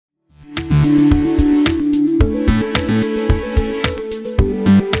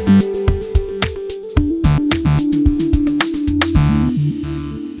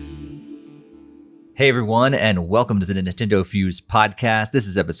Hey everyone, and welcome to the Nintendo Fuse podcast. This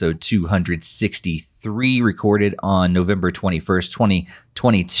is episode 263, recorded on November 21st,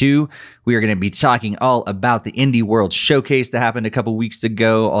 2022. We are going to be talking all about the Indie World Showcase that happened a couple weeks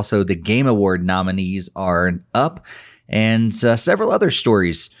ago. Also, the Game Award nominees are up, and several other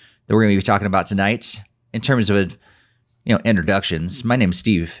stories that we're going to be talking about tonight. In terms of introductions, my name's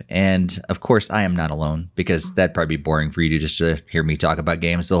Steve, and of course I am not alone because that'd probably be boring for you to hear me talk about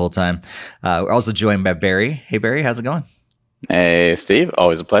games the whole time. We're also joined by Barry. Hey Barry, how's it going? Hey Steve,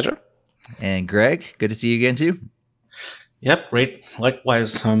 always a pleasure. And Greg, good to see you again too. Yep, great.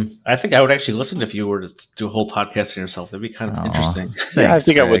 Likewise. I think I would actually listen if you were to do a whole podcast on yourself. That'd be kind of interesting. Thanks, yeah, I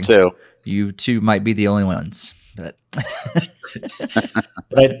think Greg. I would too. You two might be the only ones. But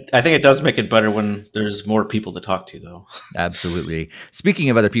I think it does make it better when there's more people to talk to, though. Absolutely. Speaking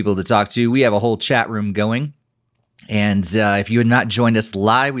of other people to talk to, we have a whole chat room going. And if you had not joined us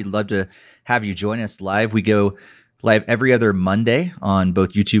live, we'd love to have you join us live. We go live every other Monday on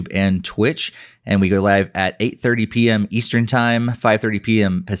both YouTube and Twitch. And we go live at 8:30 p.m. Eastern Time, 5:30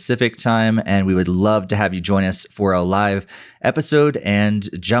 p.m. Pacific Time. And we would love to have you join us for a live episode and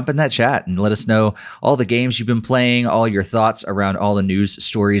jump in that chat and let us know all the games you've been playing, all your thoughts around all the news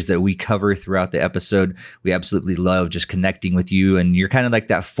stories that we cover throughout the episode. We absolutely love just connecting with you. And you're kind of like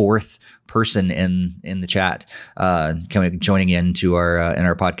that fourth person in the chat, joining into our in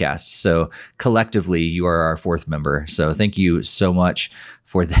our podcast. So collectively, you are our fourth member. So thank you so much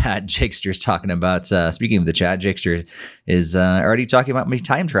for that. Jakster's talking about, speaking of the chat, Jakester is already talking about me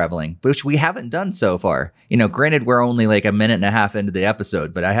time traveling, which we haven't done so far. Granted, we're only like a minute and a half into the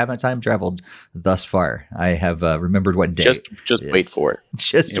episode, but I haven't time traveled thus far. I have remembered what day. Just wait for it.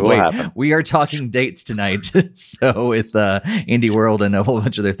 Just wait. We are talking dates tonight. So with Indie World and a whole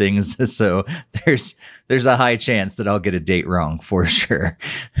bunch of other things. So there's a high chance that I'll get a date wrong for sure.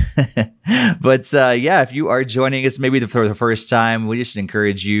 But if you are joining us maybe for the first time, we just encourage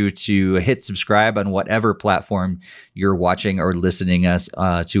you to hit subscribe on whatever platform you're watching or listening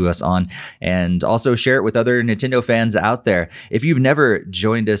to us on, and also share it with other Nintendo fans out there. If you've never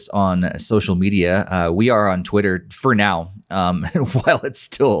joined us on social media, we are on Twitter for now. While it's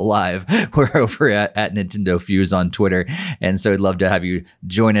still alive, we're over at Nintendo Fuse on Twitter. And so I'd love to have you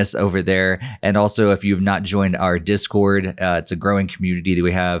join us over there. And also, if you've not joined our Discord, it's a growing community that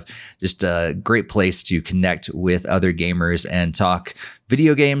we have. Just a great place to connect with other gamers and talk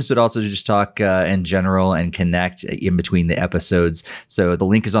video games, but also to just talk in general and connect in between the episodes. So the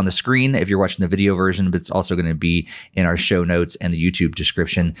link is on the screen if you're watching the video version, but it's also going to be in our show notes and the YouTube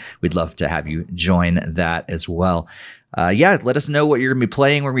description. We'd love to have you join that as well. Let us know what you're going to be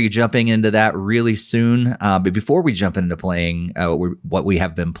playing. We're going to be jumping into that really soon. But before we jump into playing what we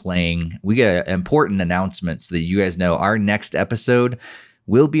have been playing, we get an important announcement so that you guys know our next episode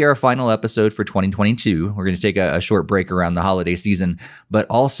will be our final episode for 2022. We're going to take a short break around the holiday season, but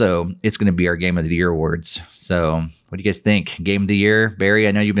also it's going to be our Game of the Year awards. So what do you guys think? Game of the Year? Barry,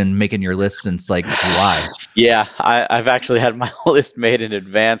 I know you've been making your list since like July. Yeah, I've actually had my list made in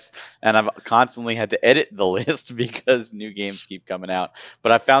advance, and I've constantly had to edit the list because new games keep coming out.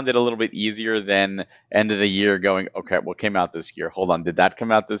 But I found it a little bit easier than end of the year going, okay, what came out this year? Hold on, did that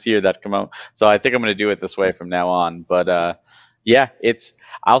come out this year? That come out? So I think I'm going to do it this way from now on. But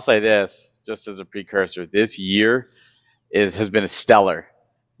I'll say this just as a precursor. This year has been stellar.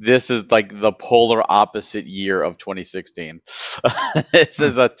 This is like the polar opposite year of 2016. This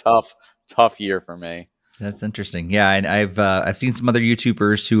is a tough year for me. That's interesting. Yeah, and I've seen some other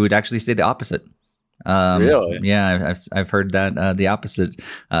YouTubers who would actually say the opposite. Really? Yeah, I've heard that the opposite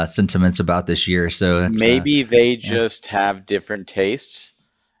sentiments about this year. So that's, maybe they just have different tastes.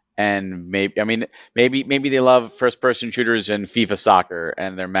 And maybe they love first-person shooters and FIFA Soccer,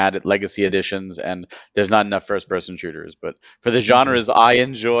 and they're mad at Legacy Editions, and there's not enough first-person shooters. But for the genres I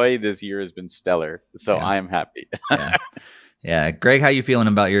enjoy, this year has been stellar, so I am happy. Yeah, Greg, how you feeling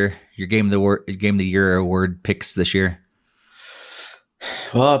about your Game of the Year award picks this year?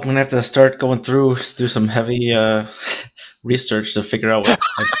 Well, I'm gonna have to start going through some heavy research to figure out what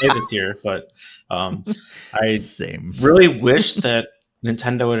I played this year. But I really wish that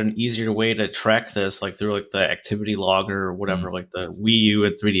Nintendo had an easier way to track this, like through like the activity logger or whatever, like the Wii U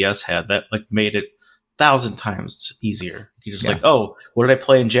and 3DS had. That like made it 1,000 times easier. You just like, oh, what did I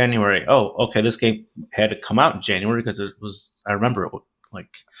play in January? Oh, okay, this game had to come out in January because it was. I remember it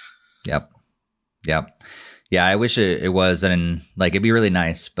like. Yep. Yeah, I wish it was, and like it'd be really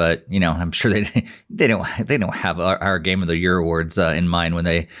nice, but I'm sure they don't have our Game of the Year awards in mind when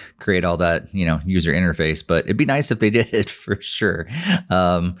they create all that user interface. But it'd be nice if they did for sure,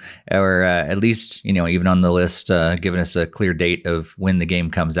 or at least even on the list, giving us a clear date of when the game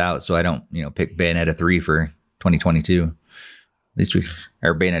comes out, so I don't pick Bayonetta 3 for 2022. At least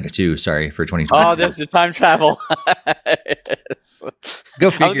or Bayonetta 2, sorry, for 2022. Oh, this is time travel. Go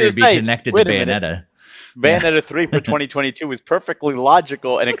figure, it'd be connected to Bayonetta. Bayonetta 3 for 2022 was perfectly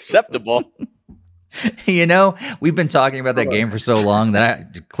logical and acceptable. We've been talking about that game for so long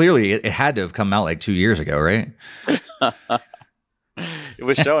that clearly it had to have come out like 2 years ago, right? It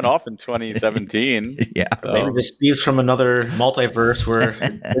was showing off in 2017. Yeah. So. Maybe this Steve's from another multiverse where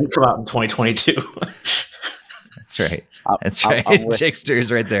it didn't come out in 2022. That's right. That's right. Jigster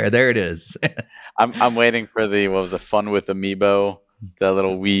is right there. There it is. I'm waiting for the Fun with Amiibo, the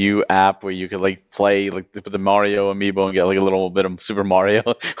little Wii U app where you could like play like the Mario amiibo and get like a little bit of Super Mario.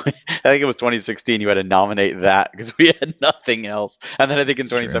 I think it was 2016. You had to nominate that because we had nothing else. And then I think in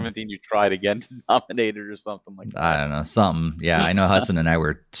 2017 you tried again to nominate it or something like that. I don't know, something. Yeah, I know Hudson and I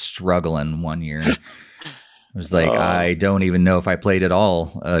were struggling one year. It was like I don't even know if I played at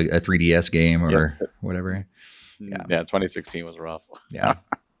all a 3DS game or whatever. Yeah, 2016 was rough. Yeah,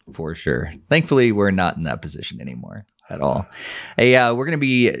 for sure. Thankfully, we're not in that position anymore at all. Hey, we're going to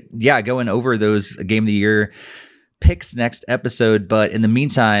be, going over those Game of the Year picks next episode. But in the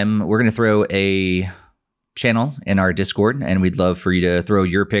meantime, we're going to throw a channel in our Discord, and we'd love for you to throw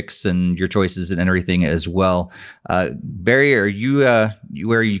your picks and your choices and everything as well. Barry, are you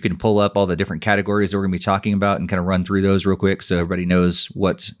where you can pull up all the different categories that we're going to be talking about and kind of run through those real quick so everybody knows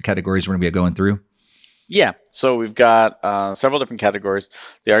what categories we're going to be going through? Yeah, so we've got several different categories.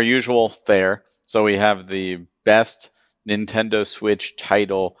 They are usual fare. So we have the best Nintendo Switch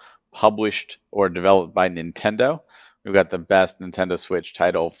title published or developed by Nintendo. We've got the best Nintendo Switch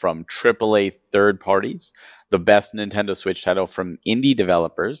title from AAA third parties, the best Nintendo Switch title from indie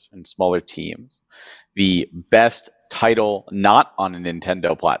developers and smaller teams, the best title not on a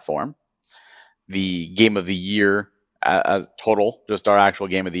Nintendo platform, the Game of the Year as total, just our actual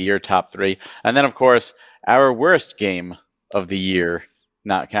Game of the Year top 3, and then of course our worst Game of the Year,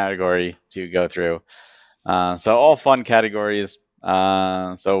 not category, to go through. So all fun categories.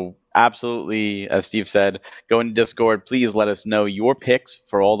 So absolutely, as Steve said, go into Discord. Please let us know your picks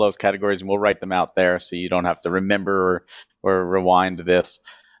for all those categories, and we'll write them out there so you don't have to remember or rewind this.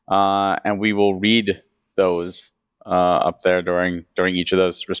 And we will read those up there during each of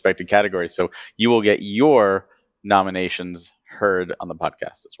those respective categories. So you will get your nominations heard on the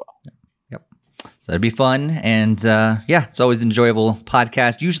podcast as well. Yep. So it'd be fun. And it's always an enjoyable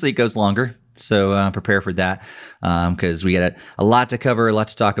podcast. Usually it goes longer. So prepare for that because we got a lot to cover, a lot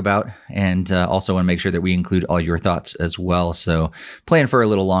to talk about, and also want to make sure that we include all your thoughts as well. So plan for a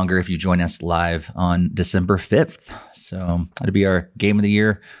little longer if you join us live on December 5th. So that'll be our Game of the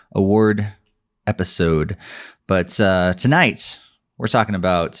Year award episode. But tonight, we're talking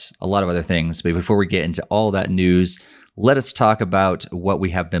about a lot of other things. But before we get into all that news, let us talk about what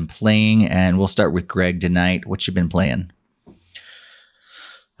we have been playing. And we'll start with Greg tonight. What you been playing?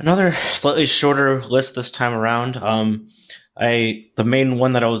 Another slightly shorter list this time around. The main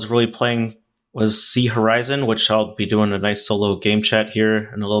one that I was really playing was Sea Horizon, which I'll be doing a nice solo game chat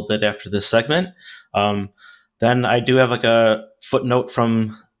here in a little bit after this segment. Then I do have like a footnote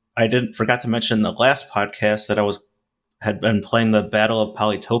from, forgot to mention in the last podcast that I had been playing the Battle of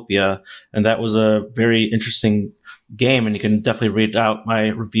Polytopia, and that was a very interesting game, and you can definitely read out my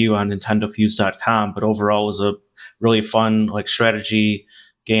review on nintendofuse.com. But overall, it was a really fun like strategy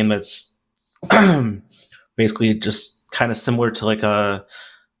game that's basically just kind of similar to like a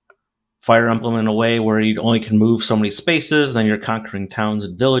Fire Emblem in a way, where you only can move so many spaces, then you're conquering towns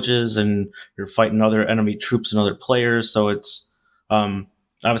and villages, and you're fighting other enemy troops and other players. So it's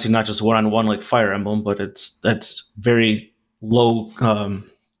obviously not just one-on-one like Fire Emblem, but that's very low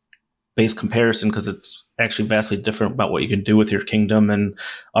base comparison because it's actually vastly different about what you can do with your kingdom and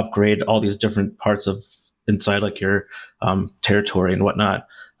upgrade all these different parts of inside like your territory and whatnot.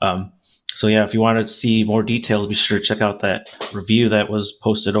 So yeah, if you want to see more details, be sure to check out that review that was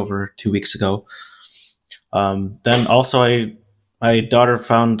posted over 2 weeks ago. Then also my daughter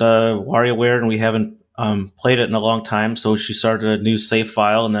found WarioWare, and we haven't played it in a long time, so she started a new save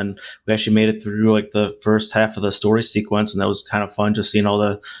file, and then we actually made it through like the first half of the story sequence, and that was kind of fun, just seeing all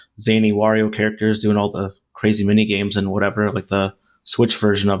the zany Wario characters doing all the crazy mini games and whatever, like the Switch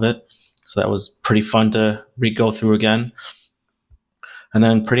version of it. So that was pretty fun to re-go through again. And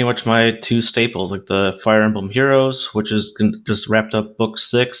then pretty much my two staples, like the Fire Emblem Heroes, which is just wrapped up book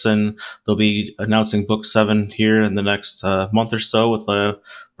 6, and they'll be announcing book 7 here in the next month or so with a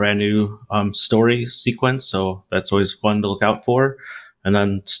brand new story sequence. So that's always fun to look out for. And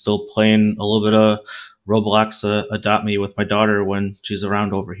then still playing a little bit of Roblox Adopt Me with my daughter when she's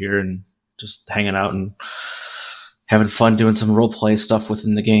around over here, and just hanging out and having fun doing some role play stuff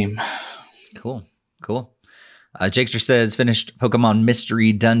within the game. Cool. Jakester says, finished Pokemon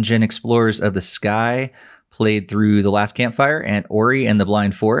Mystery Dungeon Explorers of the Sky, played through The Last Campfire and Ori and the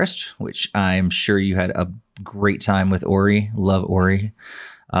Blind Forest, which I'm sure you had a great time with Ori. Love Ori.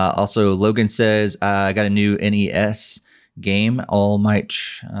 Also, Logan says, I got a new NES game. All might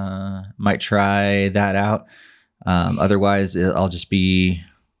try that out. Otherwise, I'll just be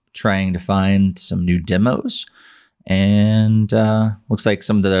trying to find some new demos. And looks like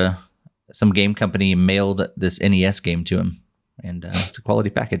some game company mailed this NES game to him, and it's a quality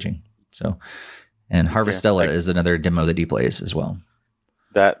packaging. So, and Harvestella is another demo that he plays as well.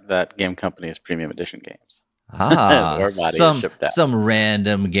 That game company is Premium Edition Games. Some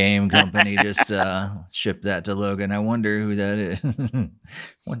random game company just shipped that to Logan. I wonder who that is.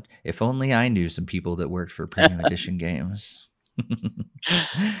 If only I knew some people that worked for Premium Edition Games.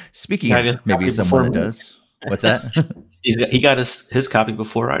 Speaking of maybe someone that does. What's that? He got his copy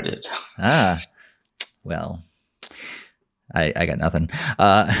before I did. Well, I got nothing.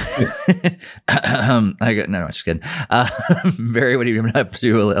 I got no, just kidding. Barry, what have you been up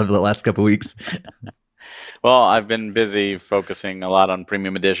to over the last couple of weeks? Well, I've been busy focusing a lot on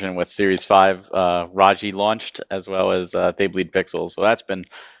Premium Edition with Series 5. Raji launched, as well as They Bleed Pixels. So that's been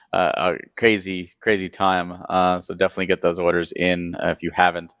a crazy time. So definitely get those orders in if you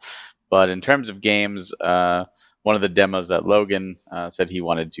haven't. But in terms of games, one of the demos that Logan said he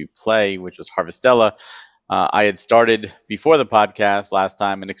wanted to play, which was Harvestella, I had started before the podcast last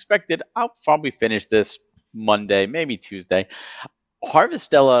time and expected I'll probably finish this Monday, maybe Tuesday.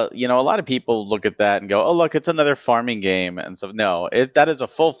 Harvestella, a lot of people look at that and go, oh, look, it's another farming game. And so, no, that is a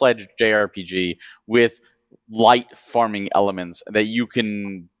full-fledged JRPG with light farming elements that you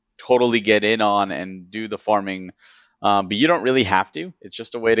can totally get in on and do the farming. But you don't really have to. It's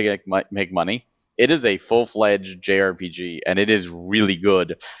just a way to make money. It is a full-fledged JRPG, and it is really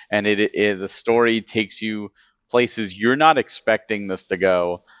good. And the story takes you places you're not expecting this to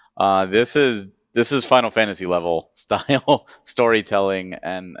go. This is Final Fantasy level style storytelling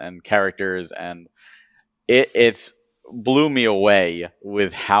and characters, and it's blew me away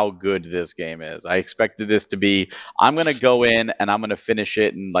with how good this game is. I expected this to be, I'm going to go in and I'm going to finish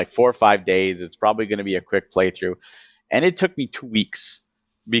it in like 4 or 5 days. It's probably going to be a quick playthrough. And it took me 2 weeks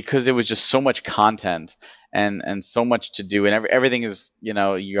because it was just so much content and so much to do. And everything is,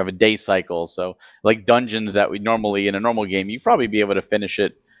 you have a day cycle. So like dungeons that we normally in a normal game, you'd probably be able to finish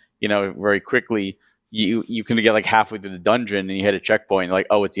it, very quickly. You can get like halfway through the dungeon and you hit a checkpoint. You're like,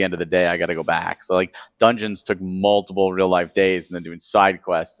 oh, it's the end of the day. I got to go back. So like dungeons took multiple real life days, and then doing side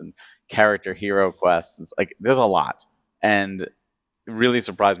quests and character hero quests. And like, there's a lot, and it really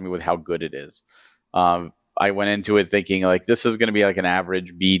surprised me with how good it is. I went into it thinking like this is going to be like an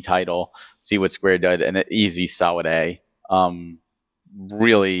average B title, see what Square did, and an easy solid A.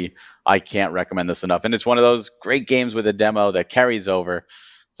 Really, I can't recommend this enough. And it's one of those great games with a demo that carries over.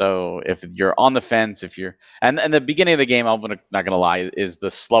 So if you're on the fence, and the beginning of the game, I'm not gonna lie, is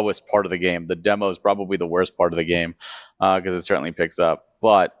the slowest part of the game. The demo is probably the worst part of the game because it certainly picks up.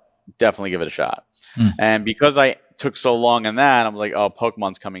 But definitely give it a shot. And because I took so long on that, I'm like, oh,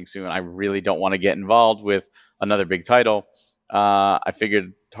 Pokemon's coming soon. I really don't want to get involved with another big title. I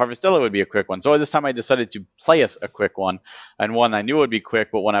figured Harvestella would be a quick one. So this time I decided to play a quick one, and one I knew would be quick,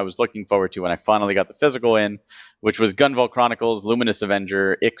 but one I was looking forward to when I finally got the physical in, which was Gunvolt Chronicles Luminous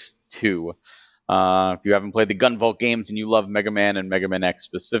Avenger X2. If you haven't played the Gunvolt games and you love Mega Man and Mega Man X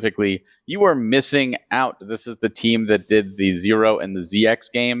specifically, you are missing out. This is the team that did the Zero and the ZX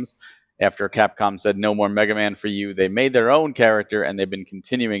games. After Capcom said no more Mega Man for you, they made their own character and they've been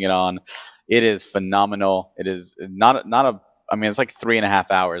continuing it on. It is phenomenal. It is not a. I mean, it's like 3.5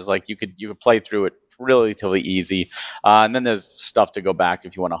 hours. Like you could play through it relatively easy, and then there's stuff to go back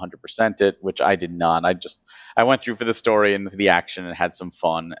if you want 100% it, which I did not. I went through for the story and for the action and had some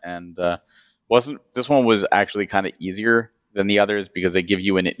fun. And this one was actually kind of easier than the others because they give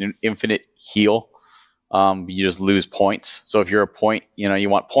you an infinite heal. You just lose points. So if you're a point, you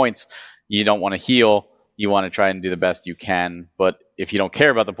want points, you don't want to heal. You want to try and do the best you can, but if you don't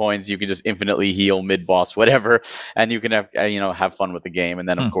care about the points, you can just infinitely heal mid-boss, whatever, and you can have fun with the game. And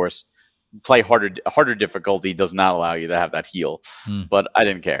then, of course, play harder difficulty does not allow you to have that heal. But I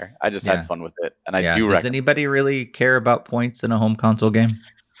didn't care. I just had fun with it, and I do. Does anybody really care about points in a home console game?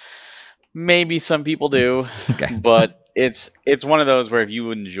 Maybe some people do, but it's one of those where if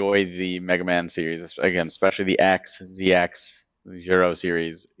you enjoy the Mega Man series, again, especially the X, ZX, Zero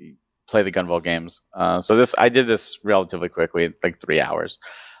series, play the Gunvolt games. So I did this relatively quickly, like 3 hours,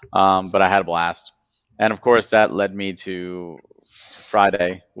 but I had a blast. And of course, that led me to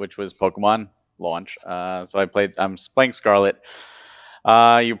Friday, which was Pokemon launch. So I'm playing Scarlet.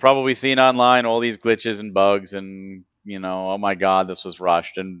 You've probably seen online all these glitches and bugs, and oh my God, this was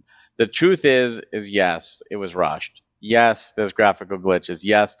rushed. And the truth is yes, it was rushed. Yes, there's graphical glitches.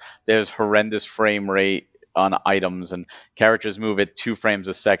 Yes, there's horrendous frame rate on items, and characters move at 2 frames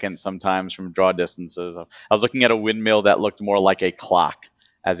a second sometimes from draw distances. I was looking at a windmill that looked more like a clock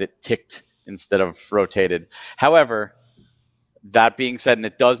as it ticked instead of rotated. However, that being said, and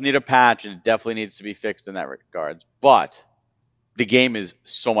it does need a patch, and it definitely needs to be fixed in that regards, but the game is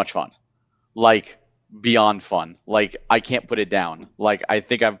so much fun. Like, beyond fun. Like, I can't put it down. Like, I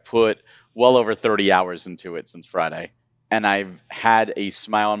think I've put well over 30 hours into it since Friday, and I've had a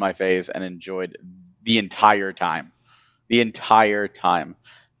smile on my face and enjoyed the entire time.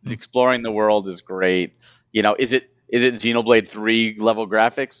 Exploring the world is great. Is it Xenoblade 3 level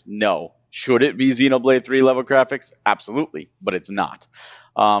graphics? No. Should it be Xenoblade 3 level graphics? Absolutely, but it's not.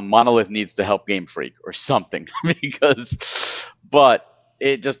 Monolith needs to help Game Freak or something but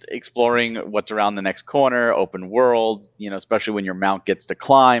it just exploring what's around the next corner, open world, especially when your mount gets to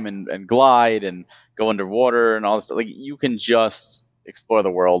climb and glide and go underwater and all this. Like, you can just explore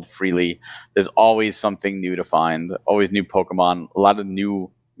the world freely. There's always something new to find, always new Pokemon, a lot of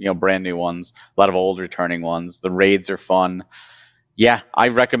new, brand new ones, a lot of old returning ones. The raids are fun. Yeah, I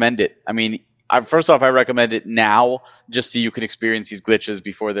recommend it. I mean, first off, I recommend it now just so you can experience these glitches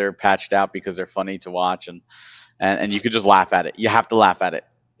before they're patched out, because they're funny to watch, and you could just laugh at it. You have to laugh at it.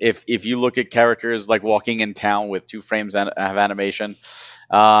 If you look at characters like walking in town with 2 frames of animation,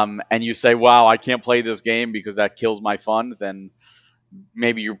 and you say, wow, I can't play this game because that kills my fun, then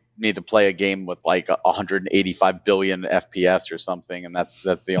maybe you need to play a game with like 185 billion FPS or something, and that's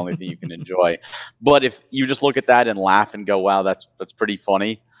the only thing you can enjoy. But if you just look at that and laugh and go, wow, that's pretty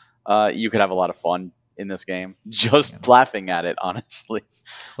funny, you could have a lot of fun in this game just laughing at it, honestly.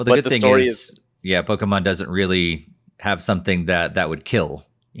 Well, the good thing is, Pokemon doesn't really have something that would kill.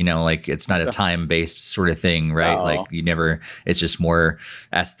 Like, it's not a time-based sort of thing, right? No. Like, it's just more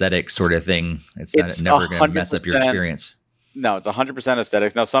aesthetic sort of thing. It's never going to mess up your experience. No, it's 100%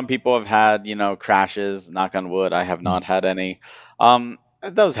 aesthetics. Now, some people have had, crashes, knock on wood. I have not had any.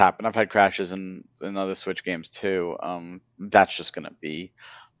 It does happen. I've had crashes in other Switch games too. That's just going to be.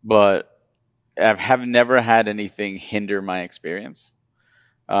 But I have never had anything hinder my experience.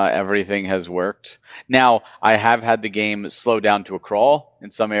 Everything has worked. Now, I have had the game slow down to a crawl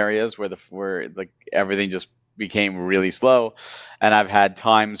in some areas where everything just became really slow, and I've had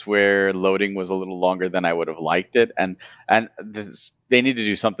times where loading was a little longer than I would have liked it, and they need to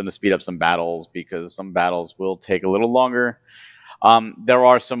do something to speed up some battles, because some battles will take a little longer. There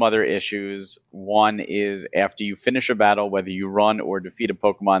are some other issues. One is, after you finish a battle, whether you run or defeat a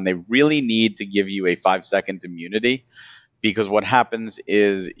Pokemon, they really need to give you a 5-second immunity. Because what happens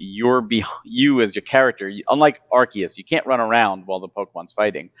is you as your character, unlike Arceus, you can't run around while the Pokemon's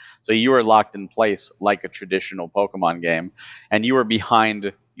fighting. So you are locked in place like a traditional Pokemon game, and you are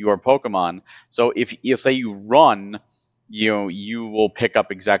behind your Pokemon. So if you say you run, you will pick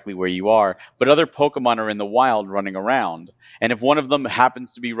up exactly where you are. But other Pokemon are in the wild running around, and if one of them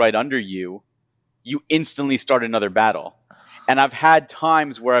happens to be right under you, you instantly start another battle. And I've had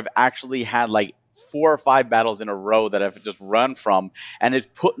times where I've actually had like 4 or 5 battles in a row that I've just run from, and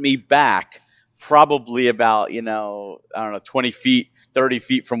it put me back probably about 20 feet, 30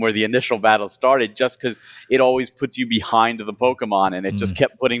 feet from where the initial battle started, just because it always puts you behind the Pokemon, and it just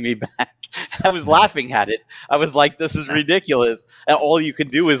kept putting me back. I was laughing at it. I was like, this is ridiculous, and all you can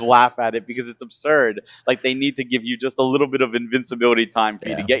do is laugh at it because it's absurd. Like, they need to give you just a little bit of invincibility time for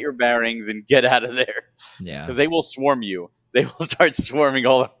you to get your bearings and get out of there, because they will swarm you. They will start swarming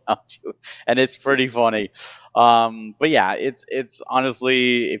all around you, and it's pretty funny. But yeah, it's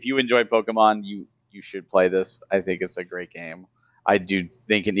honestly, if you enjoy Pokemon, you should play this. I think it's a great game. I do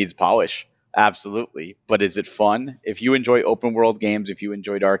think it needs polish, absolutely. But is it fun? If you enjoy open world games, if you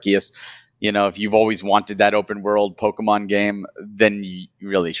enjoyed Arceus, if you've always wanted that open world Pokemon game, then you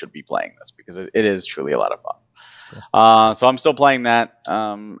really should be playing this, because it is truly a lot of fun. Cool. So I'm still playing that.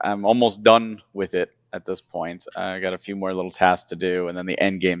 I'm almost done with it at this point. I got a few more little tasks to do, and then the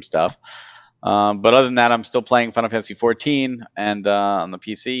end game stuff. But other than that, I'm still playing Final Fantasy 14, and on the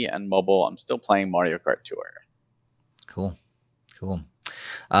PC and mobile, I'm still playing Mario Kart Tour. Cool.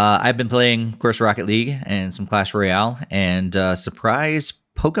 I've been playing, of course, Rocket League and some Clash Royale, and surprise,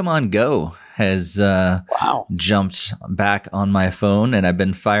 Pokemon Go has jumped back on my phone, and I've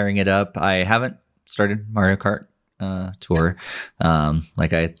been firing it up. I haven't started Mario Kart Tour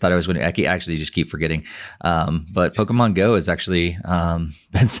like I thought I was going to. I actually just keep forgetting. But Pokemon Go has actually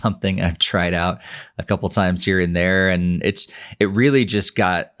been something I've tried out a couple times here and there, and it really just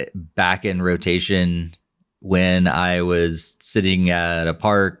got back in rotation when I was sitting at a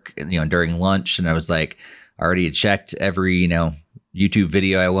park, during lunch, and I was like, I already had checked every, YouTube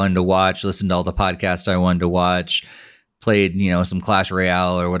video I wanted to watch, listened to all the podcasts I wanted to watch, played, some Clash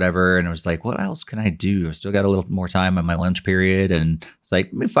Royale or whatever. And I was like, what else can I do? I still got a little more time on my lunch period. And it's like,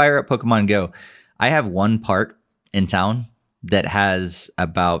 let me fire up Pokemon Go. I have one park in town that has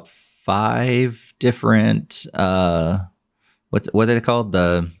about 5 different, what are they called?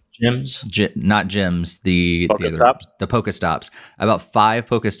 The gyms? Not gyms. The Pokestops. About 5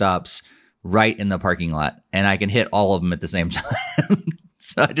 Pokestops right in the parking lot, and I can hit all of them at the same time.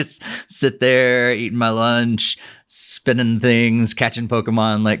 So I just sit there eating my lunch, spinning things, catching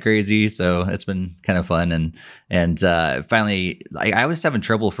Pokemon like crazy. So it's been kind of fun. And finally, I was having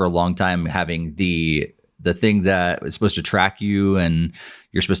trouble for a long time having the thing that is supposed to track you, and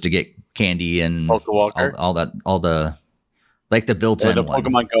you're supposed to get candy and all the like the built-in the one.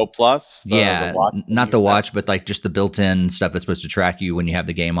 Pokemon Go Plus. Not the watch, but like just the built-in stuff that's supposed to track you when you have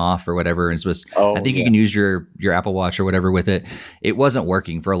the game off or whatever. And I think you can use your Apple Watch or whatever with it. It wasn't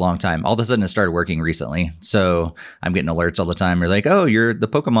working for a long time. All of a sudden, it started working recently. So I'm getting alerts all the time. You're like, oh, you're the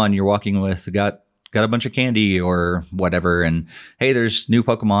Pokemon you're walking with got a bunch of candy or whatever, and hey, there's new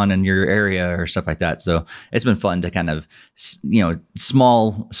Pokemon in your area or stuff like that. So it's been fun to kind of,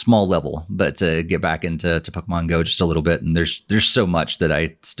 small level, but to get back into Pokemon Go just a little bit. And there's so much that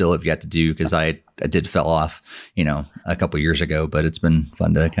I still have yet to do because I did fell off, a couple years ago, but it's been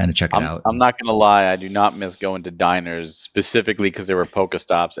fun to kind of check it out. I'm not going to lie. I do not miss going to diners specifically because there were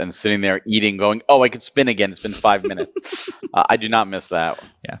Pokestops and sitting there eating, going, oh, I could spin again. It's been 5 minutes. I do not miss that.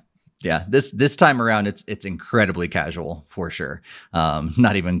 Yeah. This time around, it's incredibly casual for sure.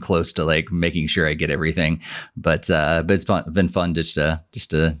 Not even close to like making sure I get everything, but it's been fun just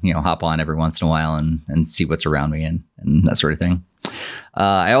to hop on every once in a while and see what's around me and that sort of thing.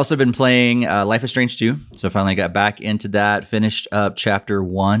 I also been playing Life is Strange 2, so I finally got back into that. Finished up Chapter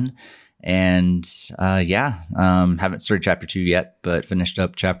 1, and haven't started Chapter 2 yet, but finished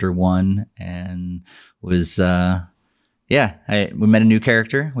up Chapter 1 and was. We met a new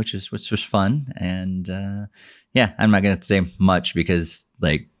character, which was fun. And I'm not going to say much because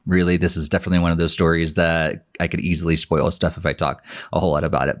really, this is definitely one of those stories that I could easily spoil stuff if I talk a whole lot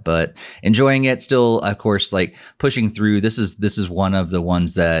about it, but enjoying it still, of course, pushing through. This is one of the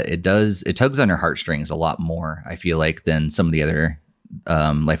ones that it tugs on your heartstrings a lot more, I feel like, than some of the other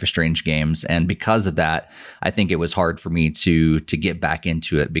Life is Strange games, and because of that, I think it was hard for me to get back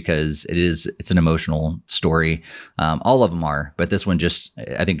into it because it's an emotional story. All of them are, but this one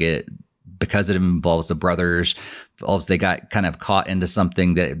I think because it involves the brothers, they got kind of caught into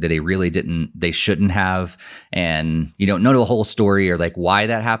something that they shouldn't have, and you don't know the whole story or why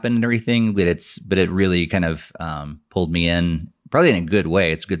that happened and everything, but it really kind of pulled me in, probably in a good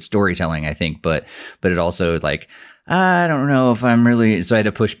way. It's good storytelling, I think, but it also I don't know if I'm really, so I had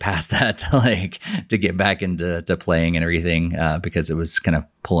to push past that to get back into playing and everything because it was kind of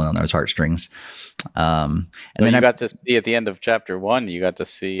pulling on those heartstrings. And then got to see at the end of Chapter 1, you got to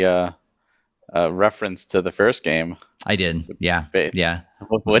see a reference to the first game. I did, yeah.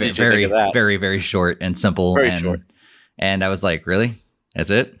 What did you think of that? Very, very short and simple. Short. And I was like, really?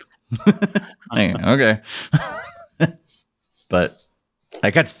 That's it? Okay. But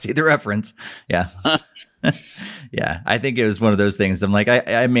I got to see the reference. Yeah. Yeah. I think it was one of those things. I'm like,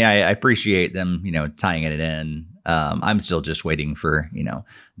 I mean, I appreciate them, tying it in. I'm still just waiting for,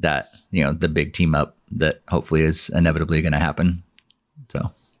 that, the big team up that hopefully is inevitably going to happen.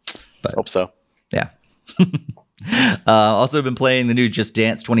 So, but hope so. Yeah. Also been playing the new Just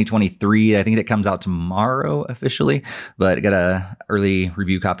Dance 2023. I think that comes out tomorrow officially, but I got a early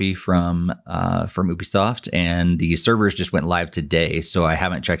review copy from Ubisoft, and the servers just went live today, so I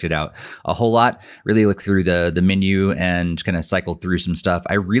haven't checked it out a whole lot. Really looked through the menu and kind of cycled through some stuff.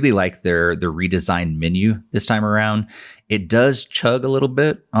 I really like their redesigned menu this time around. It does chug a little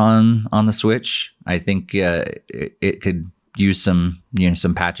bit on the Switch. I think it could use some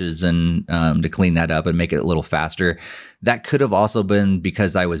patches and to clean that up and make it a little faster. That could have also been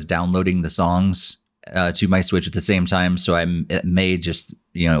because I was downloading the songs to my Switch at the same time, so it may just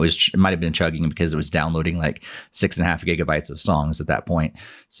it might have been chugging because it was downloading like 6.5 gigabytes of songs at that point.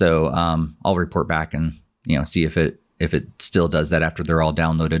 So I'll report back and see if it still does that after they're all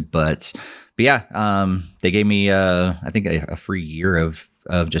downloaded. But yeah, they gave me I think a free year of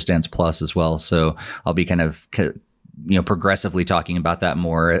Just Dance Plus as well. So I'll be kind of progressively talking about that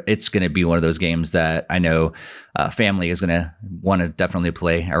more. It's going to be one of those games that I know family is going to want to definitely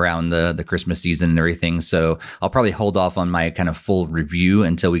play around the Christmas season and everything. So I'll probably hold off on my kind of full review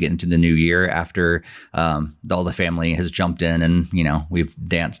until we get into the new year after all the family has jumped in and, we've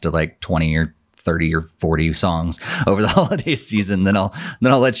danced to like 20 or 30 or 40 songs over the holiday season. Then I'll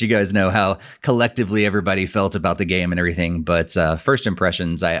let you guys know how collectively everybody felt about the game and everything. But first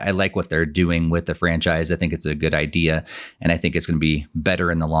impressions, I like what they're doing with the franchise. I think it's a good idea, and I think it's going to be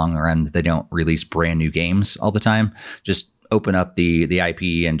better in the long run that they don't release brand new games all the time. Just open up the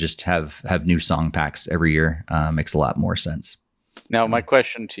IP and just have new song packs every year. Makes a lot more sense. Now, my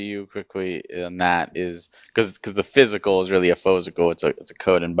question to you quickly on that is because the physical is really a physical, it's a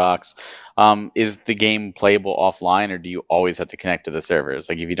code and box. Is the game playable offline, or do you always have to connect to the servers?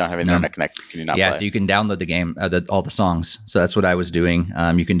 Like if you don't have internet connection, can you not play? So you can download the game, all the songs. So that's what I was doing.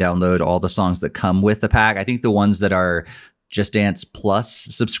 You can download all the songs that come with the pack. I think the ones that are Just Dance Plus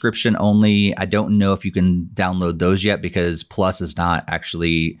subscription only, I don't know if you can download those yet because Plus is not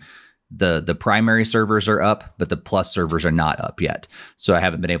actually... The primary servers are up, but the Plus servers are not up yet. So I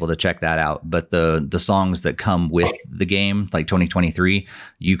haven't been able to check that out. But the songs that come with the game, like 2023,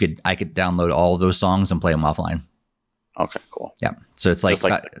 I could download all of those songs and play them offline. Okay, cool. Yeah. So it's it's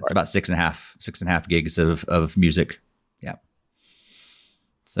about 6.5 gigs of music. Yeah.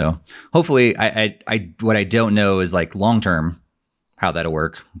 So hopefully I what I don't know is like long term how that'll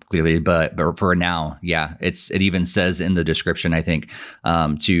work clearly, but for now, yeah, it even says in the description, I think,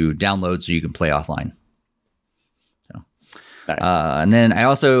 to download so you can play offline. So, nice. And then I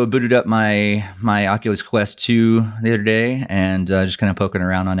also booted up my Oculus Quest 2 the other day and just kind of poking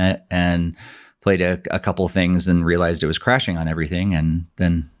around on it and played a couple of things and realized it was crashing on everything. And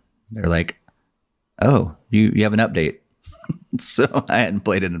then they're like, "Oh, you have an update." So I hadn't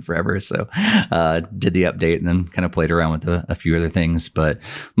played it in forever. So did the update and then kind of played around with a few other things, but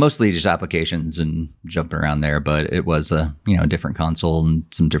mostly just applications and jumping around there. But it was a different console and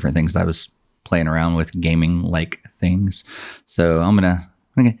some different things that I was playing around with, gaming like things. So I'm gonna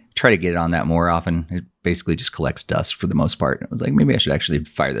try to get it on that more often. It basically just collects dust for the most part. It was like maybe I should actually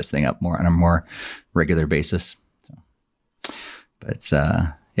fire this thing up more on a more regular basis. So, but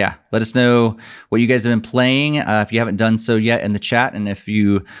yeah, let us know what you guys have been playing if you haven't done so yet in the chat, and if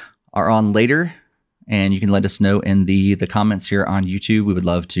you are on later, and you can let us know in the comments here on YouTube. We would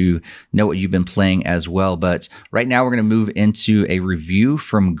love to know what you've been playing as well. But right now we're going to move into a review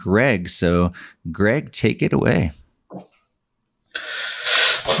from Greg. So Greg, take it away. All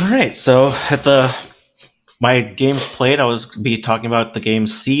right. So at my games played, I was be talking about the game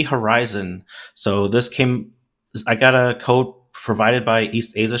Sea Horizon. So I got a code provided by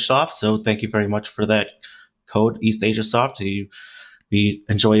East Asia Soft, so thank you very much for that code, East Asia Soft. We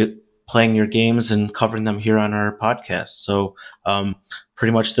enjoy playing your games and covering them here on our podcast. So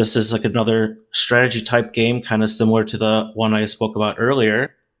pretty much this is like another strategy type game, kind of similar to the one I spoke about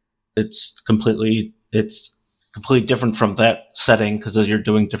earlier. It's completely different from that setting because you're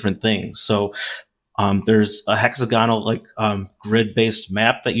doing different things. So there's a hexagonal grid-based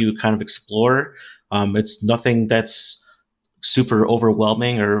map that you kind of explore. It's nothing that's super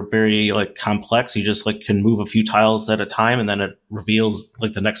overwhelming or very complex. You just can move a few tiles at a time, and then it reveals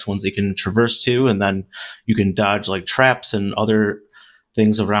the next ones you can traverse to, and then you can dodge traps and other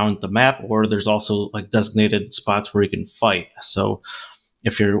things around the map, or there's also designated spots where you can fight. So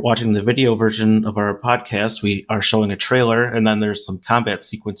if you're watching the video version of our podcast, we are showing a trailer, and then there's some combat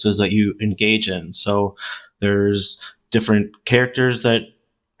sequences that you engage in. So there's different characters that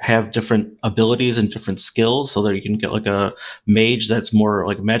have different abilities and different skills, so that you can get a mage that's more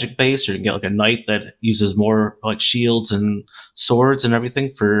magic based, or you can get a knight that uses more shields and swords and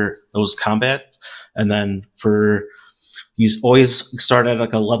everything for those combat. And then you always start at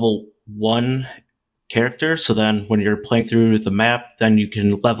a level 1 character, so then when you're playing through the map, then you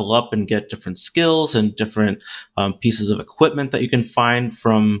can level up and get different skills and different pieces of equipment that you can find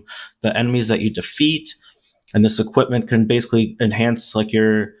from the enemies that you defeat. And this equipment can basically enhance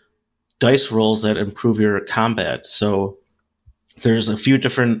your dice rolls that improve your combat. So there's a few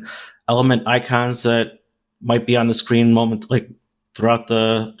different element icons that might be on the screen throughout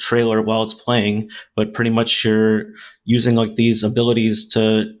the trailer while it's playing, but pretty much you're using these abilities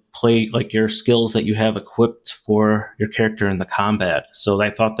to play your skills that you have equipped for your character in the combat. So I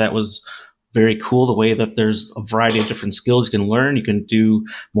thought that was very cool the way that there's a variety of different skills you can learn. You can do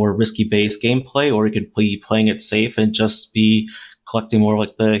more risky based gameplay, or you can be playing it safe and just be collecting more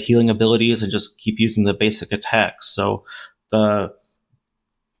like the healing abilities and just keep using the basic attacks. So the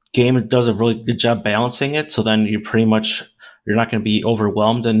game does a really good job balancing it. So then you're not going to be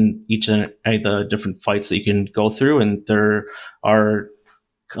overwhelmed in each and any of the different fights that you can go through, and there are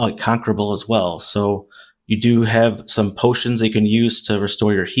like conquerable as well. So you do have some potions that you can use to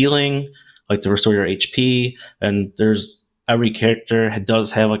restore your healing, like to restore your HP. And every character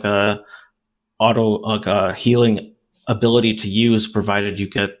does have like a healing ability to use, provided you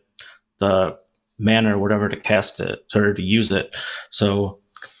get the mana or whatever to cast it or to use it. So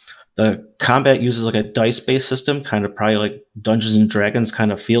the combat uses like a dice-based system, kind of probably like Dungeons and Dragons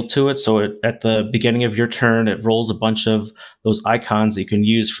kind of feel to it. So at the beginning of your turn, it rolls a bunch of those icons that you can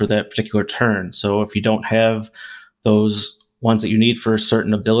use for that particular turn. So if you don't have those ones that you need for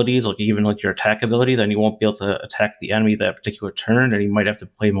certain abilities, like even like your attack ability, then you won't be able to attack the enemy that particular turn, and you might have to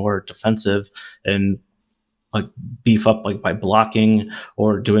play more defensive and like beef up like by blocking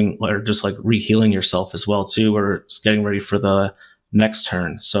or just like re-healing yourself as well too, or just getting ready for the next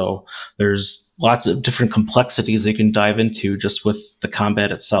turn. So there's lots of different complexities they can dive into just with the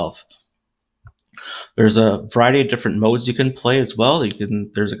combat itself. There's a variety of different modes you can play as well.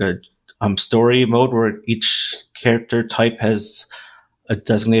 There's like a story mode where each character type has a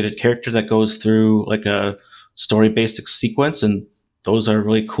designated character that goes through like a story-based sequence, and those are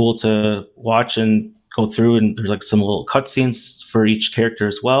really cool to watch and go through. And there's like some little cutscenes for each character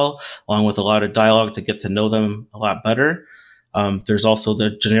as well, along with a lot of dialogue to get to know them a lot better. There's also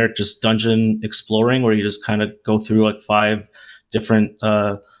the generic just dungeon exploring, where you just kind of go through like 5 different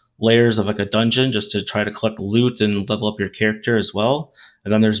layers of like a dungeon just to try to collect loot and level up your character as well.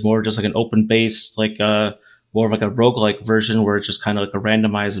 And then there's more just like an open based, like more of like a roguelike version, where it's just kind of like a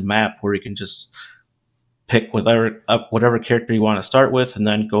randomized map where you can just pick whatever character you want to start with, and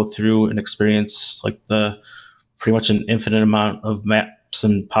then go through and experience like pretty much an infinite amount of maps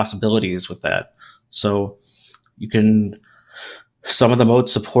and possibilities with that. So some of the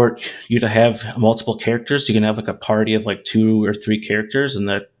modes support you to have multiple characters. You can have like a party of like 2 or 3 characters, and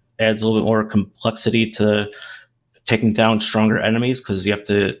that adds a little bit more complexity to taking down stronger enemies, because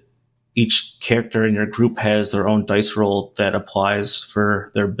each character in your group has their own dice roll that applies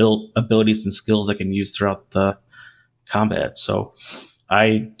for their build abilities and skills they can use throughout the combat. So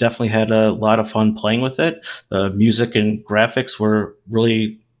I definitely had a lot of fun playing with it. The music and graphics were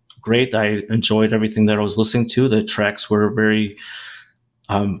really great. I enjoyed everything that I was listening to. The tracks were very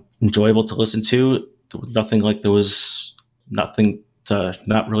enjoyable to listen to. There was nothing to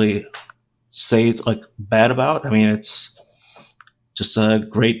not really say like bad about. I mean, it's just a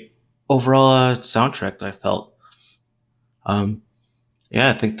great overall soundtrack, I felt.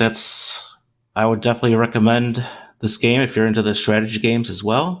 I think I would definitely recommend this game if you're into the strategy games as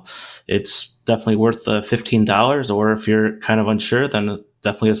well. It's definitely worth the $15, or if you're kind of unsure, then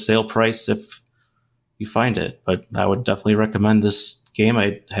definitely a sale price if you find it. But I would definitely recommend this game.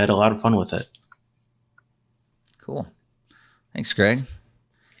 I had a lot of fun with it. Cool. Thanks, Greg.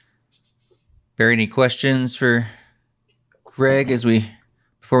 Barry, any questions for Greg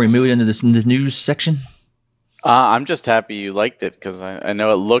before we move into this news section? I'm just happy you liked it, because I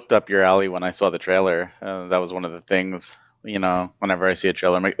know it looked up your alley when I saw the trailer. That was one of the things, whenever I see a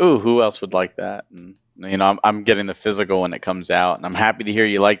trailer, I'm like, ooh, who else would like that? And, I'm getting the physical when it comes out, and I'm happy to hear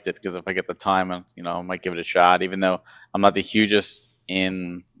you liked it, because if I get the time, I might give it a shot. Even though I'm not the hugest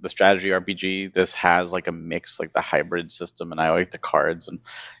in the strategy RPG, this has like a mix, like the hybrid system, and I like the cards. And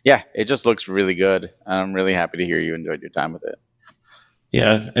yeah, it just looks really good. I'm really happy to hear you enjoyed your time with it.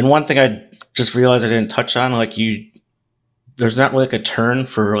 Yeah, and one thing I just realized I didn't touch on, like there's not like a turn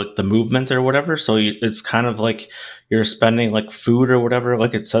for like the movement or whatever, so it's kind of like you're spending like food or whatever,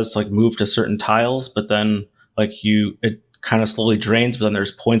 like it says like move to certain tiles, but then like it kind of slowly drains, but then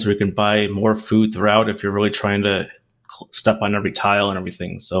there's points where you can buy more food throughout if you're really trying to step on every tile and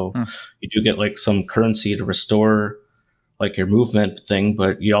everything. So you do get like some currency to restore like your movement thing,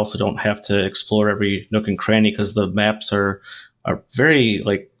 but you also don't have to explore every nook and cranny, because the maps are very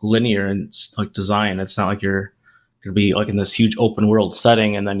like linear and like design. It's not like you're going to be like in this huge open world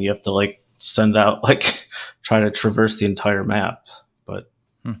setting and then you have to like send out like try to traverse the entire map. But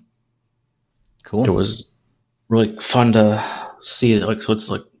cool. It was really fun to see it. Like, so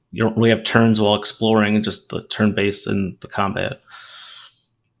it's like you don't really have turns while exploring, just the turn based and the combat.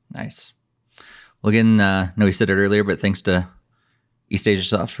 Nice. Well, again, I know we said it earlier, but thanks to East Asia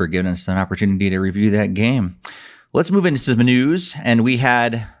Soft for giving us an opportunity to review that game. Let's move into some news. And we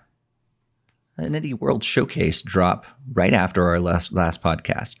had an Indie World Showcase drop right after our last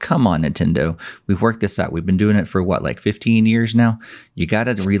podcast. Come on, Nintendo. We've worked this out. We've been doing it for like 15 years now. You got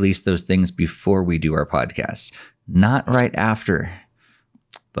to release those things before we do our podcast, not right after.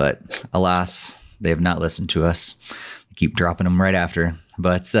 But alas, they have not listened to us. We keep dropping them right after.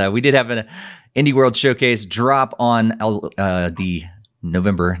 But we did have an Indie World Showcase drop on the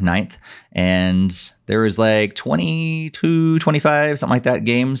November 9th, and there was like 22, 25, something like that,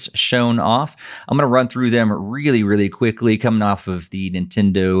 games shown off. I'm going to run through them really, really quickly, coming off of the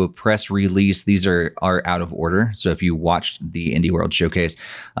Nintendo press release. These are out of order, so if you watched the Indie World Showcase,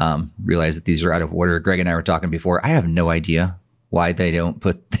 realize that these are out of order. Greg and I were talking before. I have no idea why they don't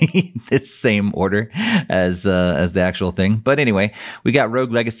put this same order as the actual thing. But anyway, we got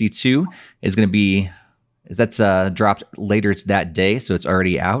Rogue Legacy 2 is going to be... That's dropped later that day, so it's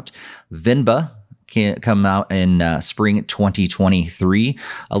already out. Venba can come out in spring 2023.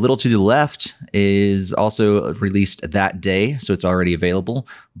 A Little to the Left is also released that day, so it's already available.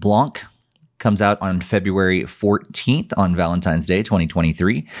 Blanc comes out on February 14th on Valentine's Day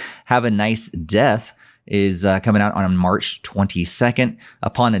 2023. Have a Nice Death is coming out on March 22nd.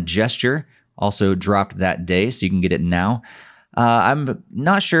 Upon a Gesture also dropped that day, so you can get it now. I'm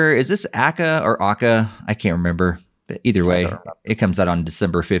not sure. Is this Aka or Aka? I can't remember. But either way, it comes out on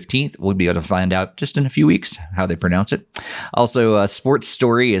December 15th. We'll be able to find out just in a few weeks how they pronounce it. Also, Sports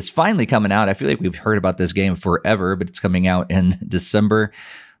Story is finally coming out. I feel like we've heard about this game forever, but it's coming out in December.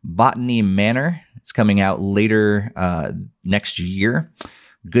 Botany Manor is coming out later next year.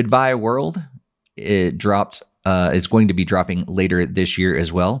 Goodbye World, it dropped. Is going to be dropping later this year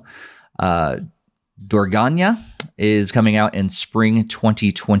as well. Dorganya is coming out in spring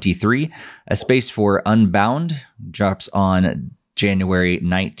 2023. A Space for Unbound drops on January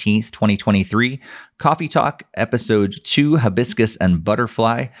 19th, 2023. Coffee Talk Episode 2, Hibiscus and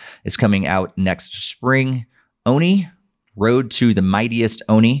Butterfly, is coming out next spring. Oni, Road to the Mightiest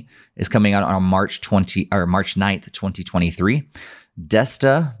Oni, is coming out on March 9th, 2023.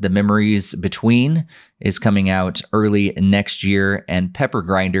 Desta, The Memories Between, is coming out early next year. And Pepper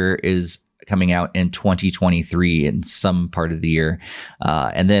Grinder is coming out in 2023 in some part of the year.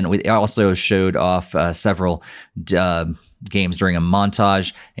 And then we also showed off several games during a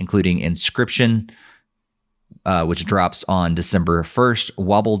montage, including Inscription, which drops on December 1st.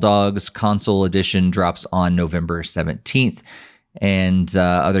 Wobble Dogs Console Edition drops on November 17th. And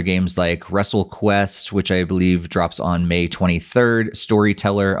other games like Wrestle Quest, which I believe drops on May 23rd,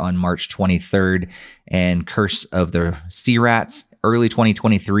 Storyteller on March 23rd, and Curse of the Sea Rats early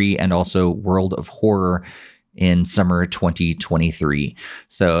 2023, and also World of Horror in summer 2023.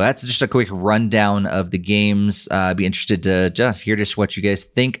 So that's just a quick rundown of the games. I'd be interested to hear just what you guys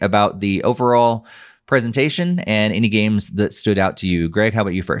think about the overall presentation and any games that stood out to you. Greg, how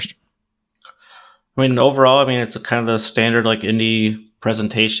about you first? I mean, overall, it's a kind of the standard like indie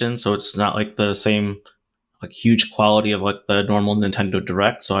presentation, so it's not like the same like huge quality of like the normal Nintendo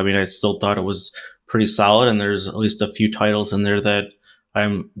Direct. So I still thought it was pretty solid, and there's at least a few titles in there that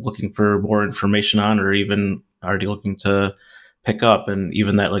I'm looking for more information on, or even already looking to pick up. And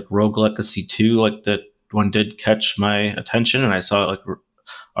even that like Rogue Legacy 2, like that one did catch my attention, and I saw it like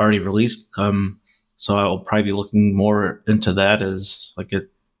already released. So I will probably be looking more into that as like it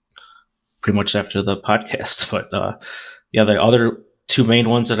pretty much after the podcast. But yeah, the other two main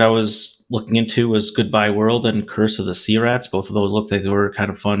ones that I was looking into was Goodbye World and Curse of the Sea Rats. Both of those looked like they were kind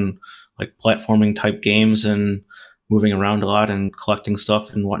of fun, like platforming type games and moving around a lot and collecting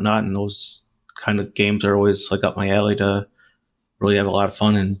stuff and whatnot. And those kind of games are always like up my alley to really have a lot of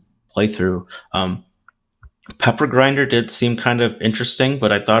fun and play through. Pepper Grinder did seem kind of interesting,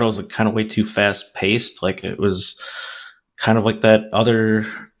 but I thought it was like kind of way too fast paced. Like it was kind of like that other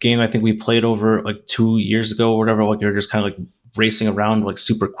game I think we played over like 2 years ago or whatever. Like you're just kind of like racing around like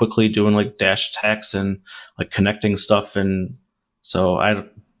super quickly, doing like dash attacks and like connecting stuff. And so I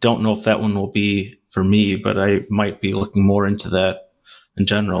don't know if that one will be for me, but I might be looking more into that in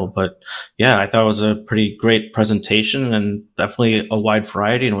general. But yeah, I thought it was a pretty great presentation and definitely a wide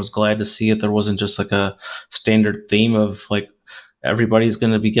variety, and was glad to see that there wasn't just like a standard theme of like everybody's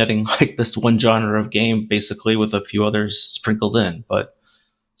going to be getting like this one genre of game basically with a few others sprinkled in. But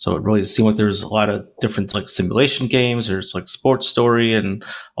so it really seemed like there's a lot of different like simulation games, there's like Sports Story and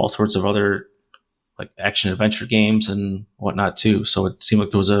all sorts of other like action adventure games and whatnot too. So it seemed like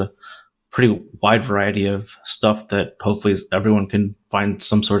there was a pretty wide variety of stuff that hopefully everyone can find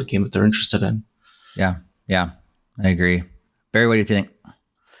some sort of game that they're interested in. Yeah, I agree. Barry, what do you think?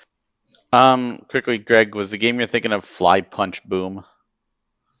 Quickly, Greg, was the game you're thinking of Fly Punch Boom?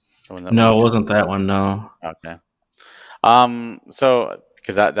 No, it wasn't that one. No. Okay. So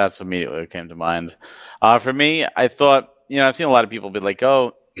because that's immediately what came to mind. For me, I thought, I've seen a lot of people be like,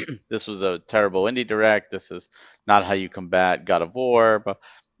 oh, this was a terrible indie direct. This is not how you combat God of War. But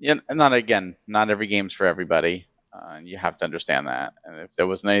not every game's for everybody. And you have to understand that. And if there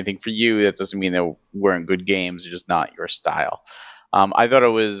wasn't anything for you, that doesn't mean there weren't good games. They're just not your style. I thought it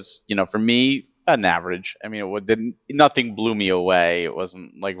was, for me, an average. I mean, nothing blew me away. It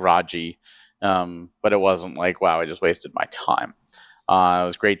wasn't like Raji, but it wasn't like, wow, I just wasted my time. It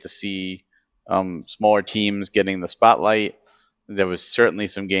was great to see smaller teams getting the spotlight. There was certainly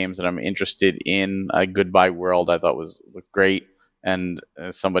some games that I'm interested in. Goodbye World, I thought looked great. And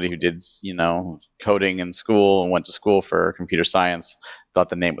as somebody who did, coding in school and went to school for computer science, thought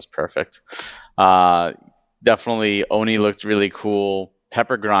the name was perfect. Definitely Oni looked really cool.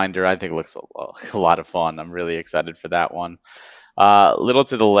 Pepper Grinder, I think, looks a lot of fun. I'm really excited for that one. Little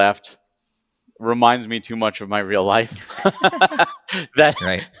to the Left reminds me too much of my real life. that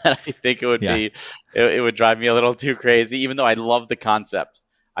I think it would be, it would drive me a little too crazy, even though I love the concept.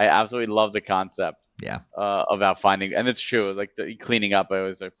 I absolutely love the concept. About finding, and it's true, like cleaning up, I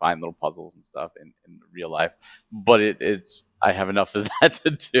always find little puzzles and stuff in real life, but it's I have enough of that to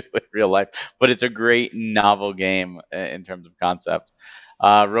do in real life. But it's a great novel game in terms of concept.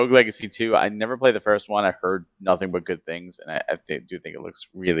 Rogue Legacy 2, I never played the first one. I heard nothing but good things, and I do think it looks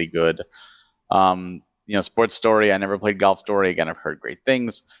really good. Sports Story, I never played Golf Story. Again, I've heard great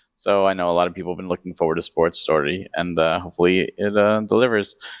things, so I know a lot of people have been looking forward to Sports Story, and hopefully it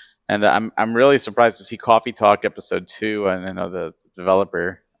delivers. And I'm really surprised to see Coffee Talk Episode 2. And I know the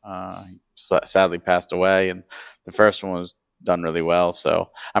developer sadly passed away, and the first one was done really well.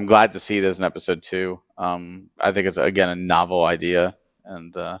 So I'm glad to see there's an Episode 2. I think it's, again, a novel idea.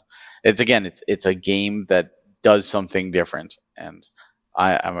 And it's a game that does something different. And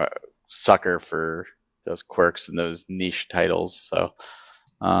I'm a sucker for those quirks and those niche titles. So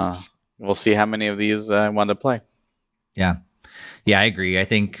we'll see how many of these I want to play. Yeah, I agree. I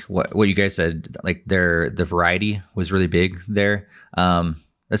think what you guys said, like the variety was really big there.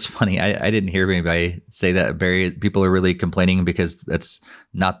 That's funny. I didn't hear anybody say that. People are really complaining because that's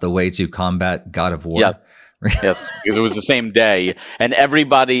not the way to combat God of War. Yes, because it was the same day, and not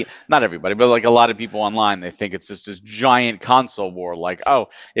everybody, but like a lot of people online, they think it's just this giant console war. Like, oh,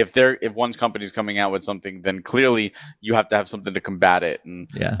 if one company's coming out with something, then clearly you have to have something to combat it,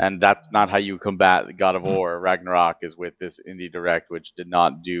 and that's not how you combat God of War. Ragnarok is with this indie direct, which did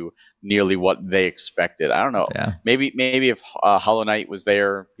not do nearly what they expected. I don't know. Yeah. Maybe if Hollow Knight was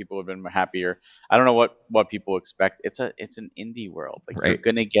there, people would have been happier. I don't know what people expect. It's an indie world. Like, you're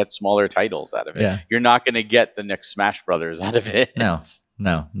gonna get smaller titles out of it. Yeah. You're not gonna get the next Smash Brothers out of it. No,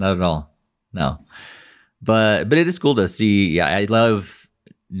 not at all. No, but it is cool to see. Yeah, I love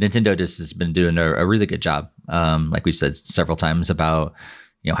Nintendo. Just has been doing a really good job. Like we've said several times about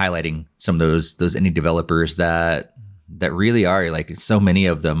highlighting some of those indie developers that really are, like, so many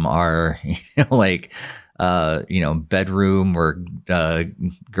of them are bedroom or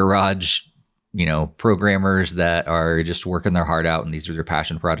garage programmers that are just working their heart out, and these are their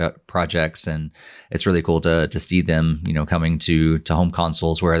passion projects, and it's really cool to see them coming to home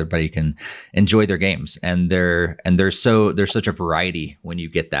consoles where everybody can enjoy their games. And there's such a variety when you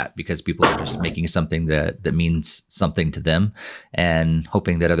get that, because people are just making something that means something to them and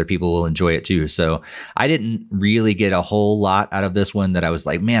hoping that other people will enjoy it too. So I didn't really get a whole lot out of this one that I was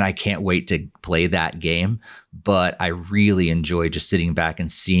like, man, I can't wait to play that game. But I really enjoy just sitting back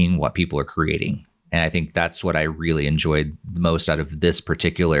and seeing what people are creating. And I think that's what I really enjoyed the most out of this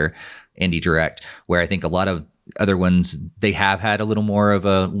particular Indie Direct, where I think a lot of other ones, they have had a little more of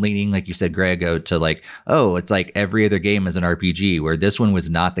a leaning, like you said, Greg, to like, oh, it's like every other game is an RPG, where this one was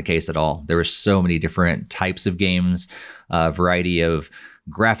not the case at all. There were so many different types of games, variety of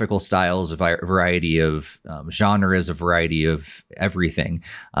graphical styles, a variety of genres, a variety of everything.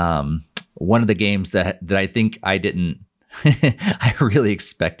 One of the games that I think I really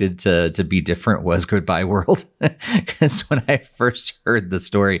expected to be different was Goodbye World, because when I first heard the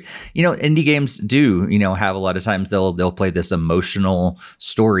story, indie games do, have a lot of times they'll play this emotional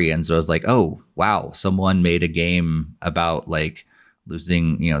story, and so I was like, oh wow, someone made a game about like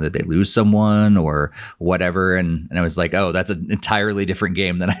losing, that they lose someone or whatever, and I was like, oh, that's an entirely different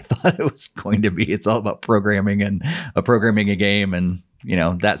game than I thought it was going to be. It's all about programming a game, and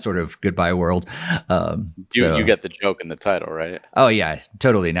that sort of Goodbye World. You get the joke in the title, right? Oh yeah,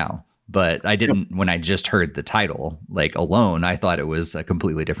 totally now. But I didn't when I just heard the title, like alone, I thought it was a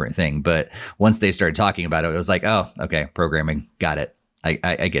completely different thing. But once they started talking about it, it was like, oh, okay, programming, got it.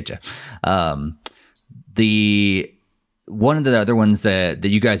 I get you. one of the other ones that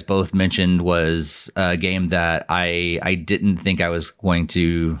you guys both mentioned was a game that I didn't think I was going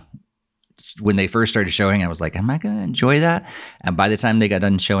to. When they first started showing, I was like, am I going to enjoy that? And by the time they got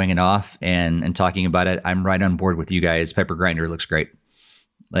done showing it off and talking about it, I'm right on board with you guys. Pepper Grinder looks great.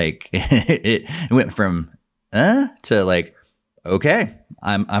 Like it went from to like, okay,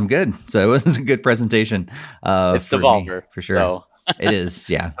 I'm good. So it was a good presentation. It's Devolver for sure. So. It is,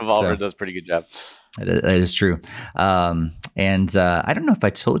 yeah. Devolver does a pretty good job. That is true. And I don't know if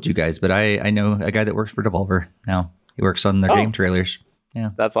I told you guys, but I know a guy that works for Devolver now. He works on their game trailers.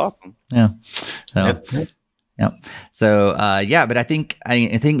 Yeah, that's awesome. Yeah. So, yeah. So, but I think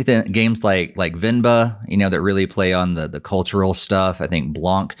that games like Venba, that really play on the cultural stuff. I think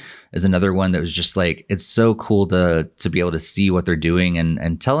Blanc is another one that was just like, it's so cool to be able to see what they're doing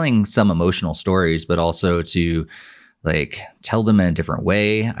and telling some emotional stories, but also to like tell them in a different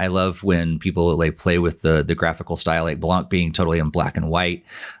way. I love when people like play with the graphical style, like Blanc being totally in black and white.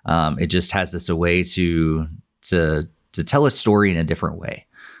 It just has this a way to tell a story in a different way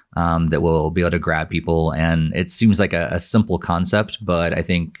that will be able to grab people. And it seems like a simple concept, but I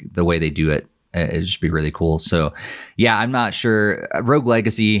think the way they do it just be really cool. So yeah, I'm not sure. Rogue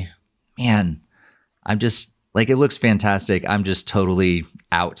Legacy, man, I'm just like, it looks fantastic. I'm just totally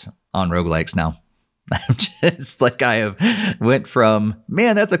out on roguelikes now. I'm just like, I have went from,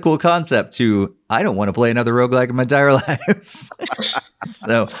 man, that's a cool concept to, I don't want to play another roguelike in my entire life.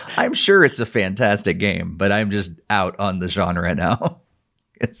 So I'm sure it's a fantastic game, but I'm just out on the genre now.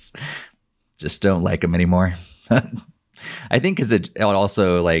 It's just don't like them anymore. I think because it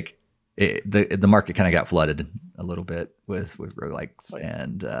also like the market kind of got flooded a little bit with roguelikes.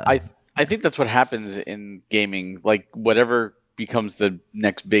 And I think that's what happens in gaming. Like whatever becomes the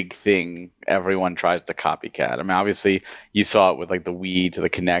next big thing, everyone tries to copycat. I mean, obviously you saw it with like the Wii to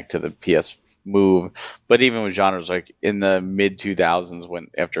the Kinect to the PS Move, but even with genres like in the mid 2000s, when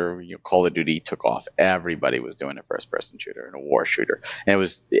after Call of Duty took off, everybody was doing a first person shooter and a war shooter, and it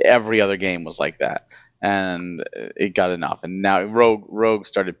was every other game was like that, and it got enough. And now Rogue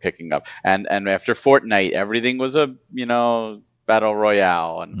started picking up, and after Fortnite, everything was a battle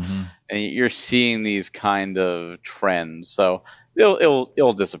royale, and you're seeing these kind of trends. So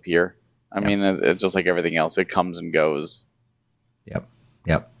it'll disappear. I mean, it's just like everything else. It comes and goes. Yep.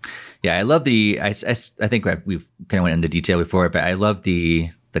 Yeah, I love I think we've kind of went into detail before, but I love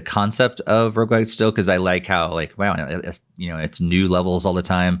the concept of roguelike still, because I like how like, wow, it's new levels all the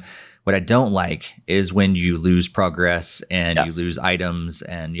time. What I don't like is when you lose progress and you lose items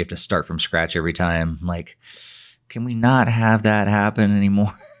and you have to start from scratch every time. Like, can we not have that happen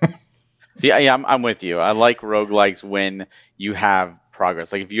anymore? See, I'm with you. I like roguelikes when you have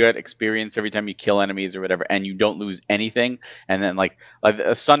progress. Like if you had experience every time you kill enemies or whatever, and you don't lose anything, and then like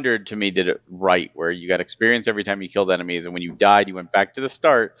Sundered to me did it right, where you got experience every time you killed enemies, and when you died, you went back to the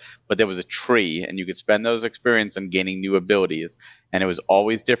start, but there was a tree, and you could spend those experience on gaining new abilities, and it was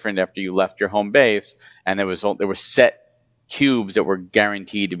always different after you left your home base, and there were set cubes that were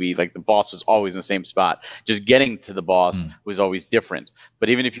guaranteed to be like the boss was always in the same spot. Just getting to the boss was always different. But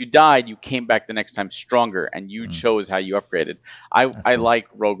even if you died, you came back the next time stronger, and you chose how you upgraded. I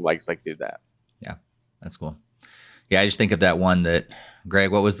like roguelikes like do that. Yeah, that's cool. Yeah, I just think of that one that, Greg,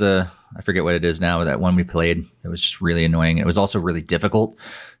 what was I forget what it is now, that one we played. It was just really annoying. It was also really difficult.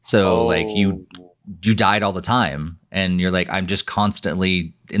 So like you died all the time, and you're like, I'm just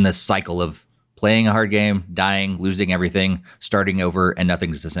constantly in this cycle of playing a hard game, dying, losing everything, starting over, and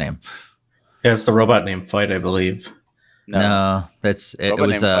nothing's the same. Yeah, it's the Robot Named Fight, I believe. No, it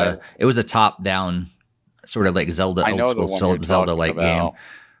was a top-down sort of like Zelda, old school Zelda-like game.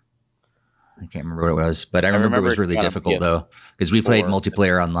 I can't remember what it was, but I remember it was really difficult though, because we played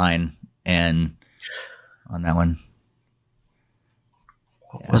multiplayer online, and on that one.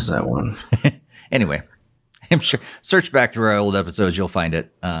 What was that one? Anyway. I'm sure search back through our old episodes, you'll find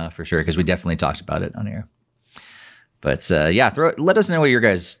it for sure, because we definitely talked about it on air. But let us know what your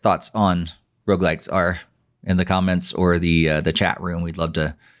guys' thoughts on roguelikes are in the comments or the chat room. We'd love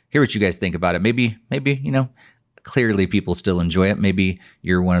to hear what you guys think about it. Maybe clearly people still enjoy it. Maybe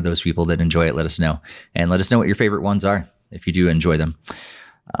you're one of those people that enjoy it. Let us know, and let us know what your favorite ones are if you do enjoy them.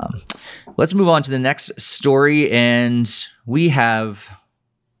 Let's move on to the next story, and we have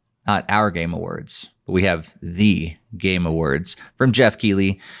not our Game Awards, but we have the Game Awards from Jeff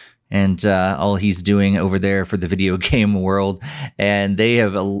Keighley and all he's doing over there for the video game world. And they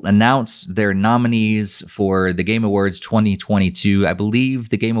have announced their nominees for the Game Awards 2022. I believe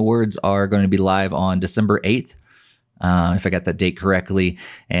the Game Awards are going to be live on December 8th, if I got that date correctly,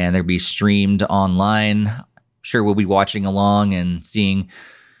 and they'll be streamed online. Sure, we'll be watching along and seeing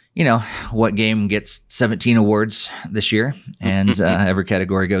you know, what game gets 17 awards this year, and every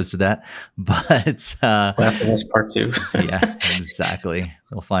category goes to that. But Last of Us Part 2. Yeah, exactly.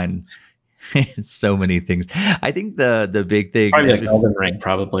 We'll find so many things. I think the big thing probably like Elden Ring,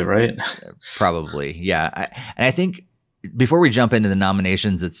 probably, right? Probably, yeah. And I think before we jump into the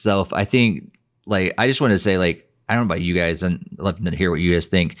nominations itself, I think like I just want to say like I don't know about you guys, and I'd love to hear what you guys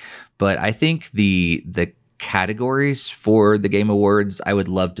think, but I think the categories for the Game Awards I would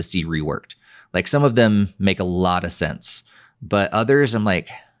love to see reworked. Like some of them make a lot of sense, but others I'm like,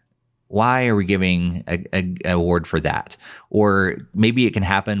 why are we giving a award for that? Or maybe it can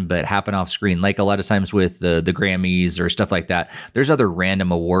happen, but happen off screen. Like a lot of times with the Grammys or stuff like that, there's other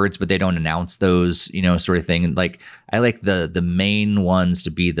random awards, but they don't announce those, you know, sort of thing. Like I like the main ones to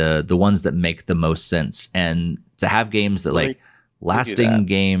be the ones that make the most sense, and to have games that like lasting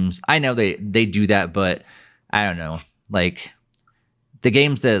games. I know they do that, but I don't know, like the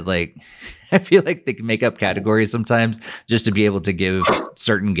games that like I feel like they can make up categories sometimes just to be able to give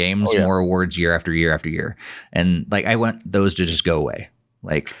certain games more awards year after year after year. And like I want those to just go away.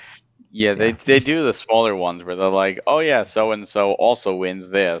 Like they do the smaller ones where they're like, oh yeah, so and so also wins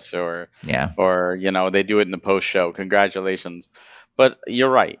this, or you know, they do it in the post show. Congratulations. But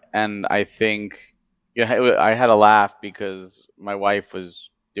you're right, and I think I had a laugh because my wife was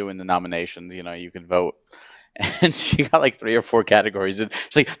doing the nominations. You know, you could vote. And she got like 3 or 4 categories, and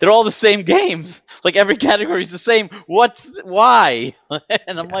she's like, "They're all the same games. Like every category is the same. Why?"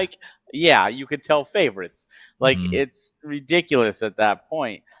 And I'm like, "Yeah, you could tell favorites. Like it's ridiculous at that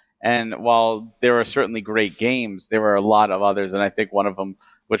point." And while there are certainly great games, there were a lot of others, and I think one of them,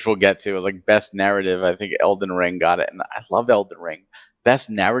 which we'll get to, is like best narrative. I think Elden Ring got it, and I love Elden Ring. Best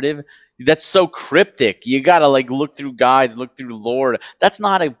narrative? That's so cryptic. You gotta like look through guides, look through lore. That's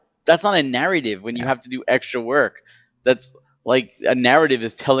not a narrative when you have to do extra work. That's like a narrative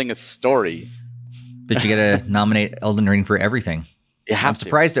is telling a story. But you got to nominate Elden Ring for everything. I'm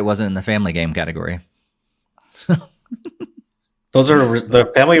surprised it wasn't in the family game category. Those are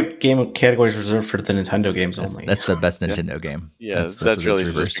the family game categories reserved for the Nintendo games only. That's the best Nintendo game. Yeah, that's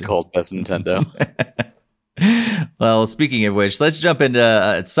really just called best Nintendo. Well, speaking of which, let's jump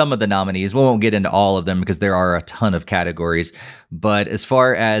into some of the nominees. We won't get into all of them because there are a ton of categories. But as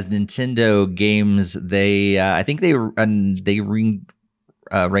far as Nintendo games, I think they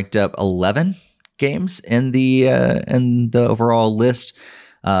ranked up 11 games in the overall list,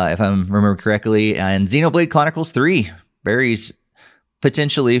 if I remember correctly. And Xenoblade Chronicles 3, Barry's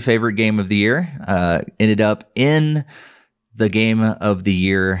potentially favorite game of the year, ended up in the Game of the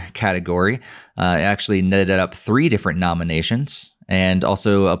Year category. It actually netted up 3 different nominations, and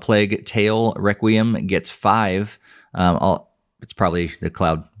also A Plague Tale Requiem gets 5. It's probably the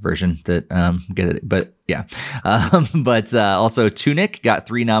cloud version that get it, but yeah. But also Tunic got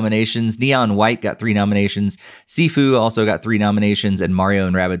 3 nominations. Neon White got 3 nominations. Sifu also got 3 nominations, and Mario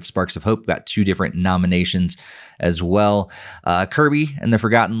and Rabbids Sparks of Hope got 2 different nominations as well. Kirby and the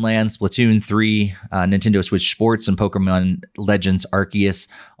Forgotten Land, Splatoon 3, Nintendo Switch Sports, and Pokemon Legends Arceus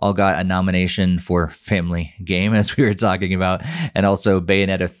all got a nomination for Family Game, as we were talking about. And also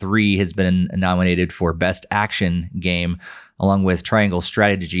Bayonetta 3 has been nominated for Best Action Game, along with Triangle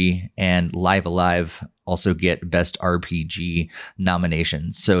Strategy and Live Alive also get Best RPG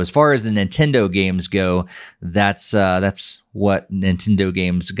nominations. So as far as the Nintendo games go, that's what Nintendo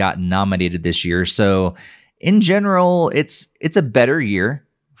games got nominated this year. So in general, it's a better year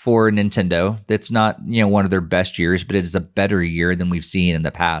for Nintendo. That's not, one of their best years, but it is a better year than we've seen in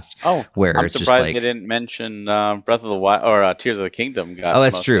the past. Oh, where I'm it's surprised just like, they didn't mention Breath of the Wild or Tears of the Kingdom. Oh,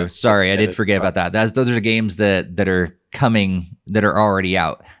 that's true. Sorry, I did forget about that. Those are games that are coming, that are already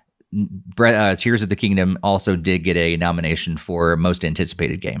out. Tears of the Kingdom also did get a nomination for most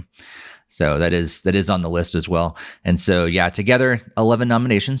anticipated game. So that is on the list as well. And so, yeah, together 11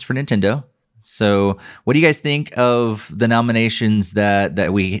 nominations for Nintendo. So what do you guys think of the nominations that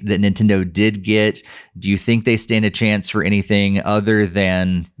Nintendo did get? Do you think they stand a chance for anything other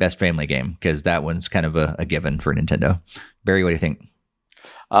than Best Family Game? Because that one's kind of a given for Nintendo. Barry, what do you think?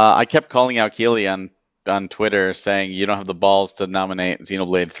 I kept calling out Keeley on Twitter saying you don't have the balls to nominate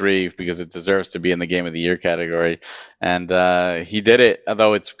Xenoblade 3 because it deserves to be in the Game of the Year category. And he did it,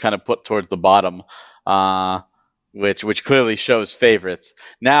 although it's kind of put towards the bottom. Which clearly shows favorites.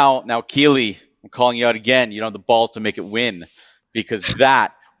 Now, Keeley, I'm calling you out again. You don't have the balls to make it win, because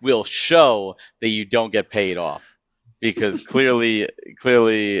that will show that you don't get paid off. Because clearly,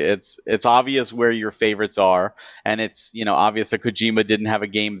 it's obvious where your favorites are, and it's obvious that Kojima didn't have a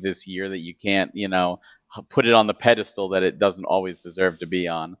game this year that you can't put it on the pedestal that it doesn't always deserve to be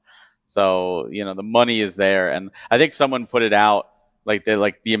on. So the money is there, and I think someone put it out Like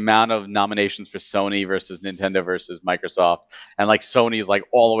the amount of nominations for Sony versus Nintendo versus Microsoft, and like Sony is like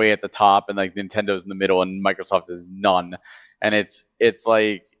all the way at the top, and like Nintendo's in the middle, and Microsoft is none, and it's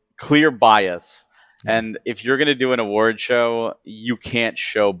like clear bias. And if you're gonna do an award show, you can't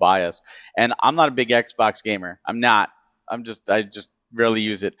show bias. And I'm not a big Xbox gamer. I'm not. I just rarely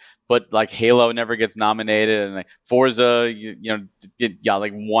use it. But like Halo never gets nominated, and like Forza, did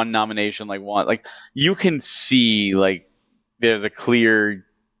like one nomination, like one. Like you can see like there's a clear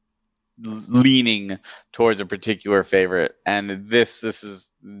leaning towards a particular favorite, and this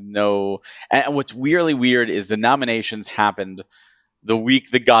is no. And what's weirdly weird is the nominations happened the week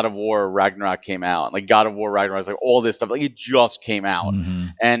the God of War Ragnarok came out. Like God of War Ragnarok is like all this stuff, like it just came out,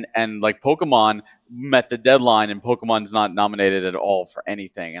 and like Pokemon met the deadline, and Pokemon's not nominated at all for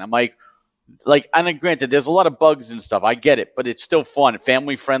anything. And I'm like, and granted, there's a lot of bugs and stuff. I get it, but it's still fun,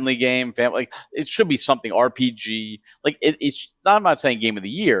 family friendly game. Like it should be something RPG. Like it's not. I'm not saying game of the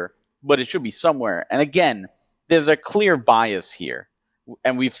year, but it should be somewhere. And again, there's a clear bias here,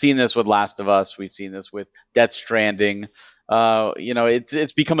 and we've seen this with Last of Us. We've seen this with Death Stranding.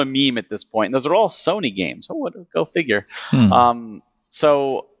 It's become a meme at this point. And those are all Sony games. Oh, go figure.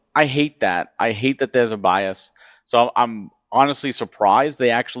 So I hate that. I hate that there's a bias. So I'm honestly surprised they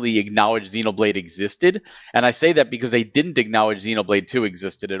actually acknowledged Xenoblade existed. And I say that because they didn't acknowledge Xenoblade 2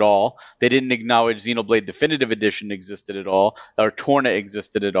 existed at all. They didn't acknowledge Xenoblade Definitive Edition existed at all, or Torna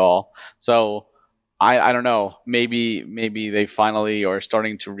existed at all. So I don't know. Maybe they finally are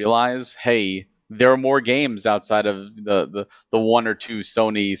starting to realize, hey, there are more games outside of the one or two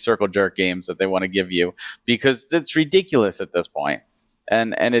Sony circle jerk games that they want to give you, because it's ridiculous at this point.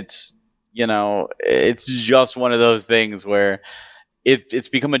 And it's it's just one of those things where it's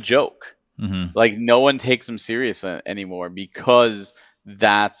become a joke. Like no one takes them serious anymore, because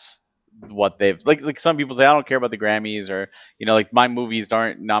that's what they've like some people say, I don't care about the Grammys, or like my movies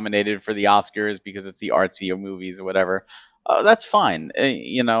aren't nominated for the Oscars because it's the artsy movies or whatever. That's fine,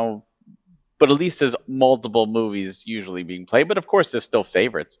 but at least there's multiple movies usually being played. But of course there's still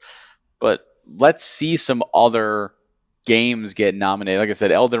favorites, but let's see some other games get nominated. Like I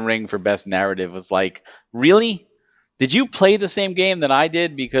said, Elden Ring for best narrative was like, really? Did you play the same game that I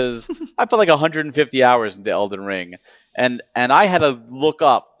did? Because I put like 150 hours into Elden Ring, and I had to look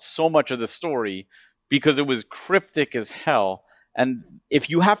up so much of the story because it was cryptic as hell. And if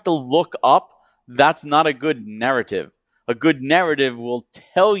you have to look up, that's not a good narrative. A good narrative will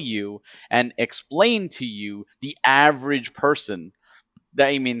tell you and explain to you the average person.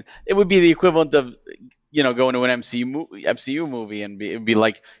 It would be the equivalent of going to an MCU movie and it'd be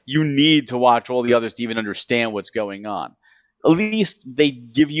like, you need to watch all the others to even understand what's going on. At least they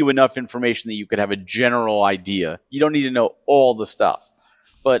give you enough information that you could have a general idea. You don't need to know all the stuff.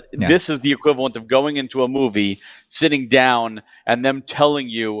 But This is the equivalent of going into a movie, sitting down, and them telling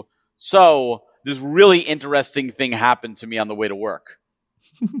you, so this really interesting thing happened to me on the way to work.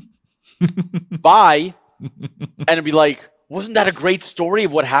 Bye. And it'd be like, wasn't that a great story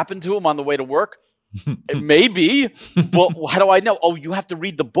of what happened to him on the way to work? Maybe. But how do I know? Oh, you have to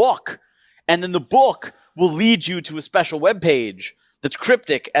read the book. And then the book will lead you to a special webpage that's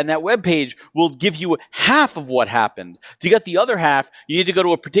cryptic, and that webpage will give you half of what happened. To get the other half, you need to go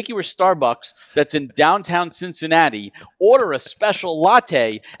to a particular Starbucks that's in downtown Cincinnati, order a special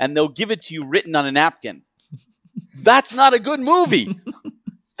latte, and they'll give it to you written on a napkin. That's not a good movie.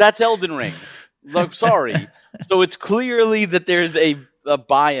 That's Elden Ring. Look, sorry. So it's clearly that there's a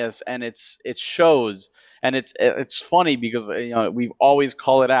bias, and it shows, and it's funny because we always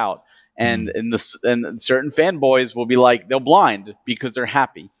call it out. And certain fanboys will be like, they'll blind because they're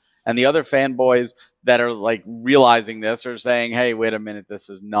happy. And the other fanboys that are like realizing this are saying, hey, wait a minute,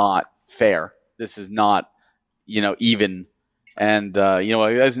 this is not fair. This is not, even. And,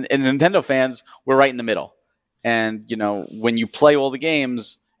 as Nintendo fans, we're right in the middle. And, when you play all the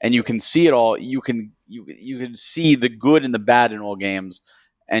games and you can see it all, you can see the good and the bad in all games.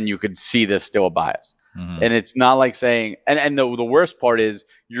 And you could see there's still a bias. And it's not like saying, and the worst part is,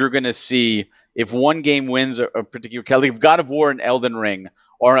 you're going to see if one game wins a particular category, if God of War and Elden Ring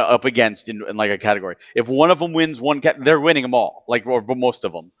are up against in like a category, if one of them wins they're winning them all, like, or most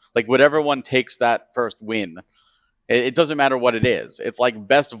of them. Like whatever one takes that first win, it doesn't matter what it is. It's like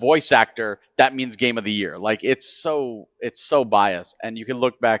best voice actor, that means game of the year. Like it's so biased, and you can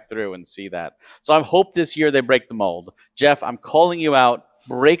look back through and see that. So I hope this year they break the mold. Jeff, I'm calling you out.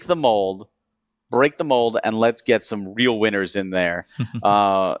 Break the mold, and let's get some real winners in there.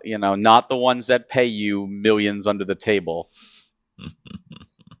 Not the ones that pay you millions under the table.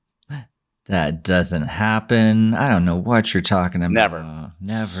 That doesn't happen. I don't know what you're talking about.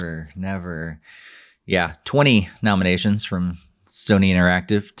 Never. Yeah, 20 nominations from Sony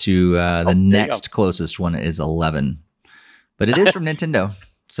Interactive to the next closest one is 11. But it is from Nintendo.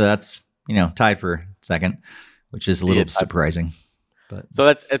 So that's, tied for second, which is a little surprising. But so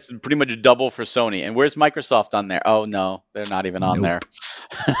it's pretty much double for Sony. And where's Microsoft on there? Oh no, they're not even on there.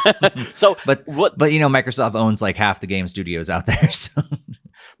 So but Microsoft owns like half the game studios out there. So.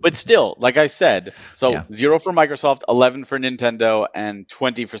 But still, like I said, 0 for Microsoft, 11 for Nintendo, and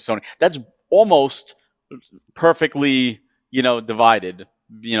 20 for Sony. That's almost perfectly, divided,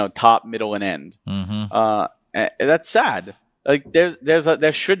 top, middle, and end. Mm-hmm. That's sad. Like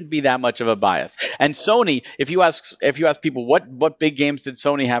there shouldn't be that much of a bias. And Sony, if you ask people what big games did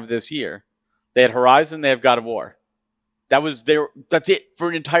Sony have this year, they had Horizon, they have God of War. That's it for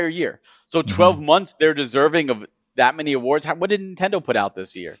an entire year. So 12 months, they're deserving of that many awards. What did Nintendo put out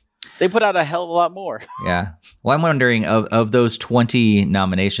this year? They put out a hell of a lot more. Yeah. Well, I'm wondering of those 20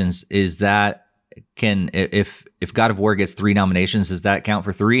 nominations, is that if God of War gets 3 nominations, does that count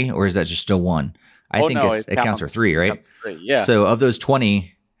for 3 or is that just still 1? I think it counts for 3, right? Counts for 3, yeah. So of those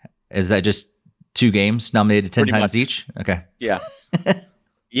 20, is that just 2 games nominated 10 times each? Okay. Yeah.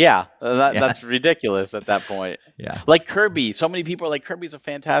 Yeah, that's ridiculous at that point. Yeah. Like Kirby. So many people are like, Kirby's a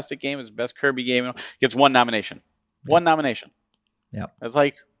fantastic game. It's the best Kirby game. Gets 1 nomination. 1 nomination. Yeah. It's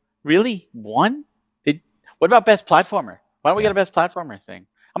like, really? 1? What about best platformer? Why don't we get a best platformer thing?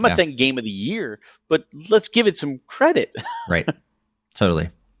 I'm not saying game of the year, but let's give it some credit. Right.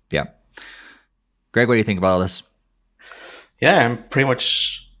 Totally. Yeah. Greg, what do you think about all this? Yeah, I'm pretty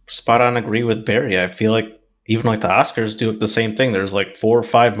much spot on agree with Barry. I feel like even like the Oscars do the same thing. There's like 4 or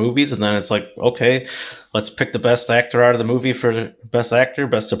 5 movies, and then it's like, okay, let's pick the best actor out of the movie for the best actor,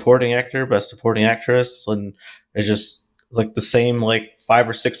 best supporting actress, and it's just like the same like 5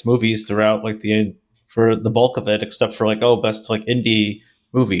 or 6 movies throughout like for the bulk of it, except for like best like indie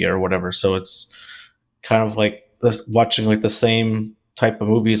movie or whatever. So it's kind of like this watching like the same type of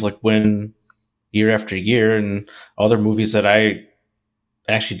movies like win year after year, and other movies that I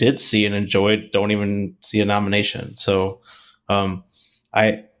actually did see and enjoyed don't even see a nomination. So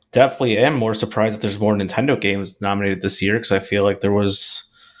I definitely am more surprised that there's more Nintendo games nominated this year, because I feel like there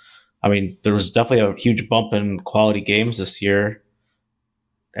was definitely a huge bump in quality games this year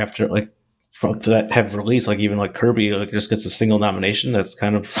after like that have released, like even like Kirby like just gets a single nomination. That's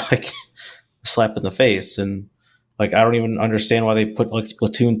kind of like a slap in the face. And like, I don't even understand why they put like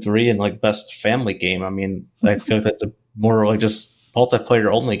Splatoon 3 in like best family game. I mean, I feel like that's a more like just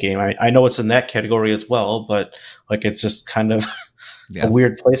multiplayer only game. I know it's in that category as well, but like it's just kind of a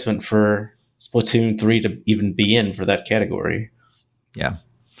weird placement for Splatoon 3 to even be in for that category. Yeah.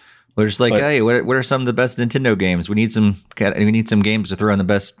 We're just like, hey, what are some of the best Nintendo games? We need some games to throw in the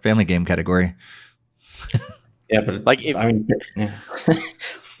best family game category. Yeah, but like,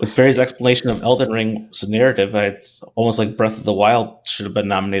 with Barry's explanation of Elden Ring's narrative, it's almost like Breath of the Wild should have been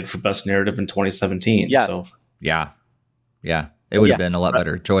nominated for Best Narrative in 2017. Yes. So. Yeah. It would have been a lot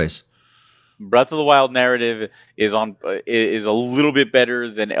better choice. Breath of the Wild narrative is a little bit better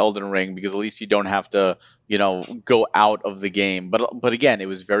than Elden Ring, because at least you don't have to, go out of the game. But again, it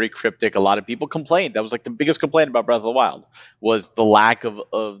was very cryptic. A lot of people complained. That was like the biggest complaint about Breath of the Wild, was the lack of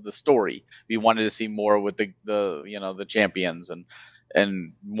the story. We wanted to see more with the champions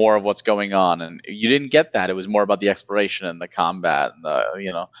and more of what's going on, and you didn't get that. It was more about the exploration and the combat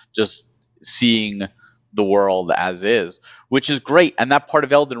and just seeing the world as is, which is great. And that part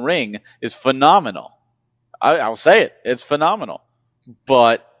of Elden Ring is phenomenal. I'll say it. It's phenomenal.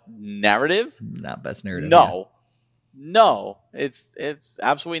 But narrative? Not best narrative. No, it's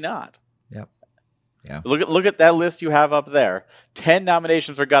absolutely not. Yep. Yeah. Look at that list you have up there. 10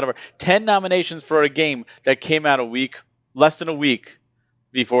 nominations for God of War. 10 nominations for a game that came out less than a week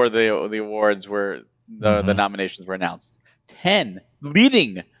before the awards were the nominations were announced. 10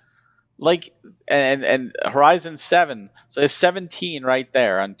 leading. Like, and Horizon 7, so it's 17 right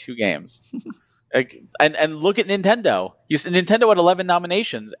there on 2 games. Like, and look at Nintendo. Nintendo had 11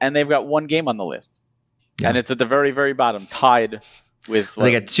 nominations, and they've got 1 game on the list, and it's at the very, very bottom, tied with.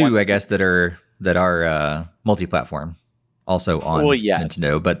 They got 2, I guess, that are multi-platform, also on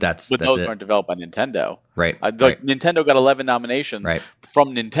Nintendo. But those aren't developed by Nintendo, right? Nintendo got 11 nominations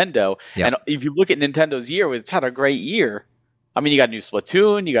from Nintendo, and if you look at Nintendo's year, it's had a great year. I mean, you got new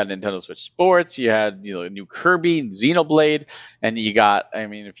Splatoon, you got Nintendo Switch Sports, you had new Kirby, Xenoblade, and you got,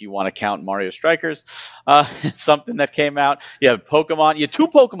 if you want to count Mario Strikers, something that came out. You have Pokemon. You had 2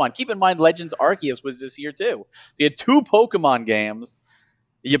 Pokemon. Keep in mind, Legends Arceus was this year too. So you had 2 Pokemon games.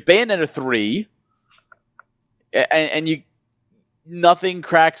 You Bayonetta 3, and nothing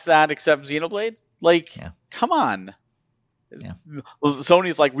cracks that except Xenoblade. Like, come on. Yeah.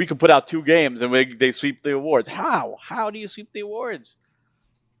 Sony's like, we can put out 2 games and they sweep the awards. How do you sweep the awards?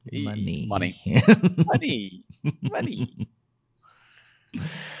 Money. Money.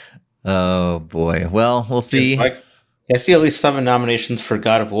 Oh boy. Well, we'll see. I see at least 7 nominations for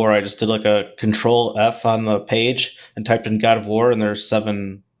God of War. I just did like a Control F on the page and typed in God of War, and there's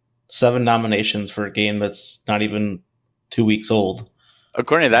seven nominations for a game that's not even 2 weeks old.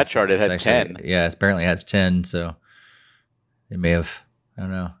 According to that chart, it had actually, 10. Yeah, apparently it has 10. So it may have, I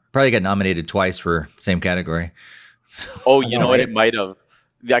don't know, probably got nominated twice for same category. Oh, you know what? It might have.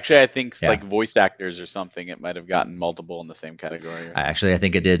 Actually, I think like voice actors or something, it might have gotten multiple in the same category. Actually, I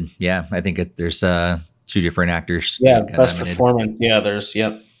think it did. Yeah, I think there's 2 different actors. Yeah, best performance. Yeah,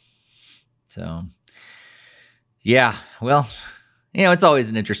 yep. So, yeah, well, it's always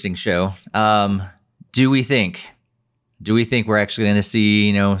an interesting show. Do we think we're actually going to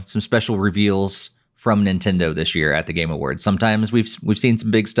see, some special reveals from Nintendo this year at the Game Awards? Sometimes we've seen some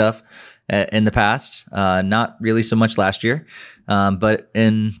big stuff in the past, not really so much last year, but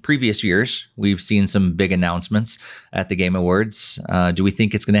in previous years we've seen some big announcements at the Game Awards. Do we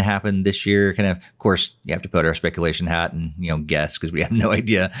think it's going to happen this year? Of course, you have to put our speculation hat and guess, because we have no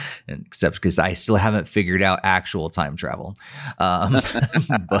idea, except because I still haven't figured out actual time travel.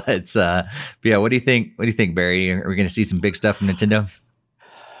 But yeah, what do you think? What do you think, Barry? Are we going to see some big stuff from Nintendo?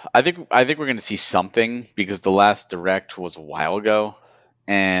 I think we're going to see something, because the last Direct was a while ago,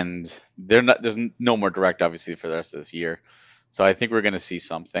 and there's no more Direct obviously for the rest of this year. So I think we're going to see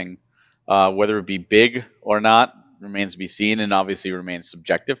something. Whether it be big or not remains to be seen, and obviously remains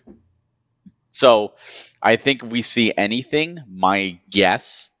subjective. So I think if we see anything, my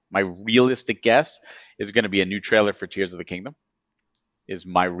realistic guess is going to be a new trailer for Tears of the Kingdom. Is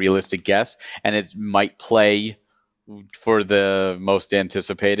my realistic guess, and it might play for the most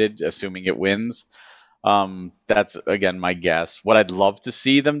anticipated, assuming it wins. That's again my guess. What I'd love to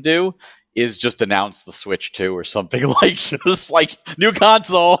see them do is just announce the Switch 2 or something, like just like new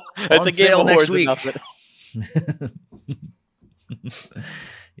console at the Game Awards next week.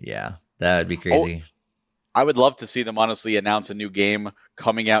 Yeah, that would be crazy. I would love to see them honestly announce a new game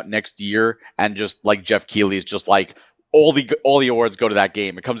coming out next year, and just like Jeff Keighley's just like all the awards go to that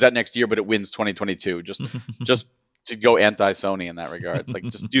game. It comes out next year, but it wins 2022. Just to go anti-Sony in that regard. It's like,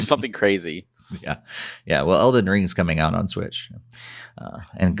 just do something crazy. Yeah. Well, Elden Ring's coming out on Switch,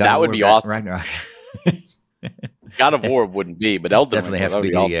 and God that would be awesome. Ragnarok. God of War wouldn't be, but Elden definitely Ring have to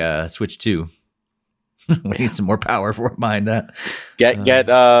be the Switch 2. We need some more power behind that. Get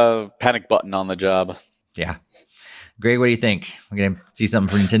Panic Button on the job. Yeah. Greg, what do you think? We're gonna see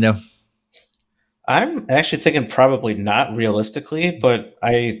something for Nintendo? I'm actually thinking probably not realistically, but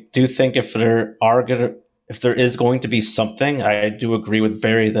I do think if there is going to be something, I do agree with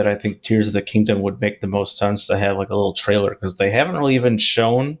Barry that I think Tears of the Kingdom would make the most sense to have like a little trailer, because they haven't really even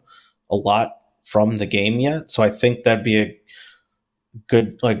shown a lot from the game yet. So I think that'd be a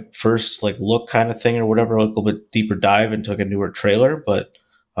good like first like look kind of thing or whatever, like a little bit deeper dive into like a newer trailer. But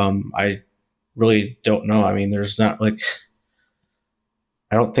I really don't know. I mean, there's not like,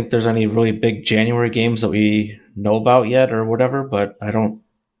 I don't think there's any really big January games that we know about yet or whatever, but I don't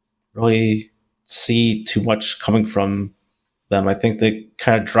really see too much coming from them. I think they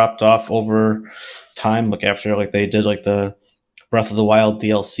kind of dropped off over time, like after like they did like the Breath of the Wild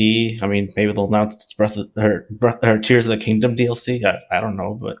DLC. I mean, maybe they'll announce Tears of the Kingdom DLC. I don't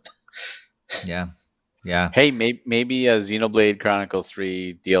know, but yeah. Hey, maybe a Xenoblade Chronicles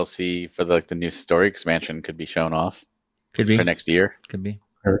 3 DLC for the new story expansion could be shown off. Could be for next year. Could be.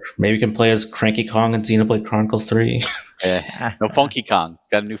 Or maybe you can play as Cranky Kong in Xenoblade Chronicles 3. No, Funky Kong. It's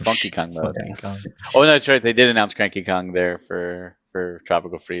got a new Funky Kong mode. Oh, no, that's right. They did announce Cranky Kong there for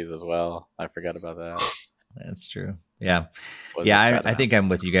Tropical Freeze as well. I forgot about that. That's true. Yeah. I think I'm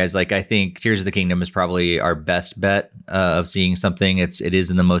with you guys. Like, I think Tears of the Kingdom is probably our best bet of seeing something. It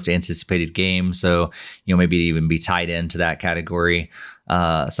is in the most anticipated game. So, maybe even be tied into that category,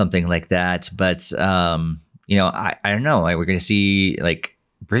 something like that. But, I don't know. Like, we're going to see like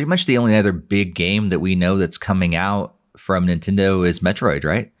pretty much the only other big game that we know that's coming out from Nintendo is Metroid,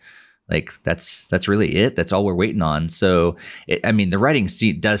 right? Like that's really it. That's all we're waiting on. So, the writing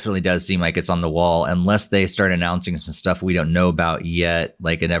definitely does seem like it's on the wall, unless they start announcing some stuff we don't know about yet,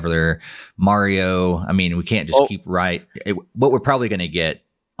 like another Mario. I mean, we can't just keep what we're probably going to get,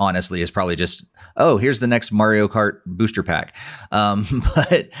 honestly, is probably just, here's the next Mario Kart booster pack.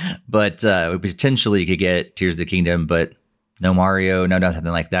 But we potentially could get Tears of the Kingdom, but no Mario, no nothing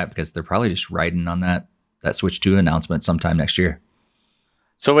like that, because they're probably just riding on that Switch 2 announcement sometime next year.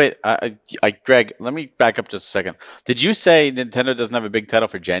 So wait, Greg, let me back up just a second. Did you say Nintendo doesn't have a big title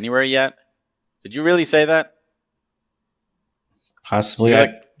for January yet? Did you really say that? Possibly.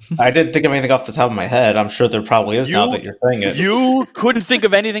 I didn't think of anything off the top of my head. I'm sure there probably is now that you're saying it. You couldn't think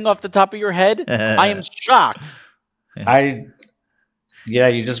of anything off the top of your head? I am shocked. Yeah,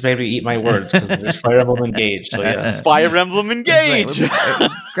 you just made me eat my words because there's Fire Emblem Engage. So yes, Fire Emblem Engage.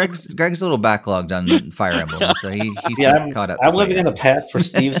 Greg's a little backlogged on Fire Emblem, so he's caught up. I'm living in the past for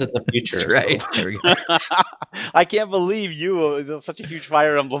Steve's in the future. That's right. So. There we go. I can't believe you are such a huge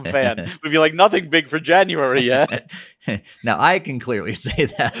Fire Emblem fan. We'd be like nothing big for January yet. Now I can clearly say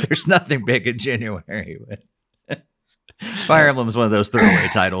that there's nothing big in January. But Fire Emblem is one of those throwaway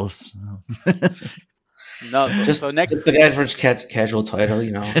titles. No, just the average casual title,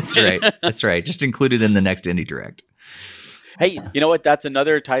 you know. That's right. That's right. Just included in the next Indie Direct. Hey, you know what? That's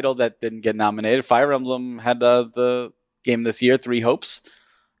another title that didn't get nominated. Fire Emblem had the game this year, Three Hopes,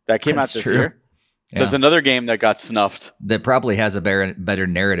 that came out this year. So it's another game that got snuffed. That probably has a better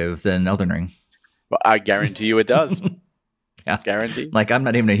narrative than Elden Ring. Well, I guarantee you it does. Yeah, guarantee. Like I'm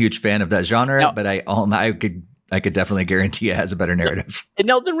not even a huge fan of that genre, but I could definitely guarantee it has a better narrative. And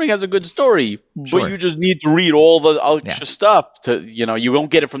Elden Ring has a good story, but you just need to read all the extra stuff to, you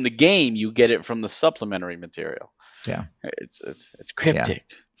won't get it from the game, you get it from the supplementary material. Yeah. It's cryptic.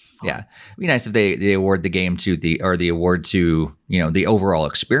 Yeah. It'd be nice if they award the game to the award to, the overall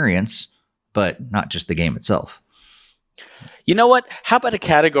experience, but not just the game itself. You know what? How about a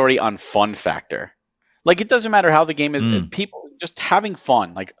category on fun factor? Like, it doesn't matter how the game is, people just having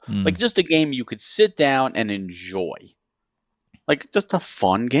fun, like just a game you could sit down and enjoy, like just a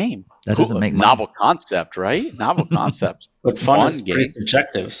fun game. That doesn't make novel concept, right? Novel concept, but fun is pretty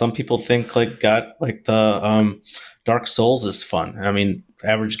subjective. Some people think the Dark Souls is fun. I mean,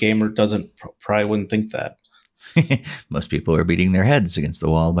 the average gamer probably wouldn't think that. Most people are beating their heads against the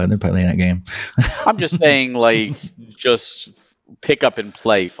wall while they're playing that game. I'm just saying, just pick up and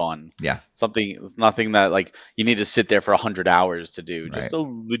play fun. Yeah. Nothing that you need to sit there for 100 hours to do. Just a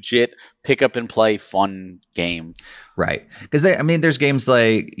legit pick up and play fun game. Right. Because there's games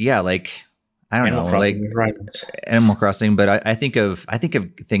I don't know, like Animal Crossing, but I think of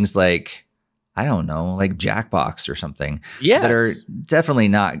things like, I don't know, like Jackbox or something. Yes. That are definitely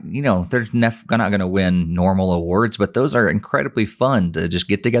not, they're not going to win normal awards, but those are incredibly fun to just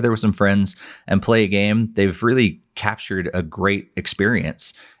get together with some friends and play a game. They've really captured a great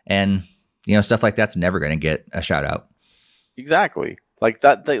experience. And, stuff like that's never going to get a shout out. Exactly. Like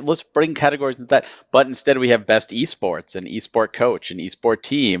that, let's bring categories into that. But instead we have best esports and esport coach and esport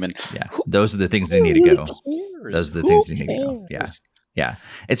team. And those are the things that need to go. Those are the things that need to go. Yeah. Yeah,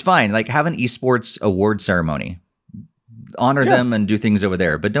 it's fine. Like, have an esports award ceremony, honor them and do things over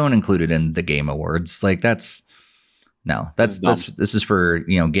there, but don't include it in the game awards. This is for,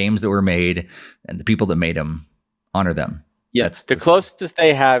 games that were made and the people that made them, honor them. Yes. The closest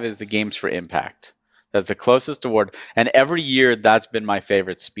they have is the Games for Impact. That's the closest award. And every year that's been my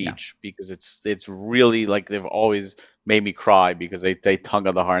favorite speech because it's really they've always made me cry because they tug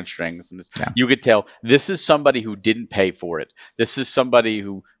on the heartstrings. And you could tell this is somebody who didn't pay for it. This is somebody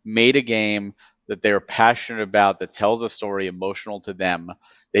who made a game that they're passionate about, that tells a story emotional to them.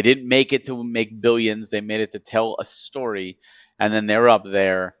 They didn't make it to make billions. They made it to tell a story. And then they're up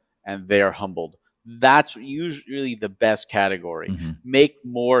there and they're humbled. That's usually the best category. Mm-hmm. Make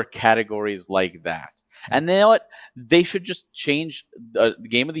more categories like that. And you know what? They should just change the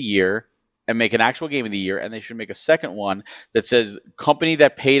game of the year and make an actual game of the year, and they should make a second one that says company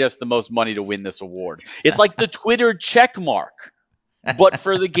that paid us the most money to win this award. It's like the Twitter check mark, but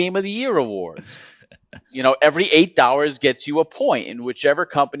for the Game of the Year awards. Every $8 gets you a point, and whichever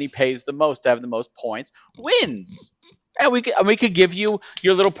company pays the most to have the most points wins. And we could give you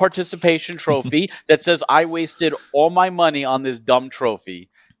your little participation trophy that says I wasted all my money on this dumb trophy,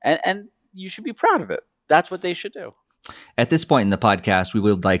 and you should be proud of it. That's what they should do. At this point in the podcast, we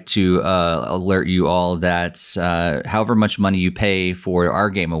would like to alert you all that however much money you pay for our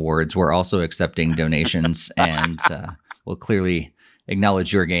game awards, we're also accepting donations, and we'll clearly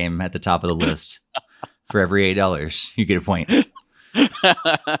acknowledge your game at the top of the list. For every $8, you get a point.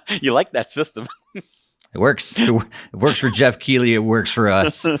 You like that system? It works. It works for Jeff Keighley. It works for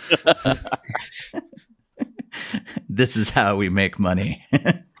us. This is how we make money.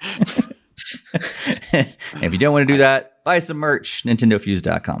 If you don't want to do that, buy some merch,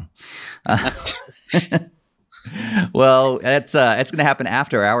 nintendofuse.com. Well, it's going to happen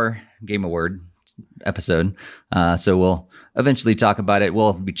after our Game Award episode. So we'll eventually talk about it.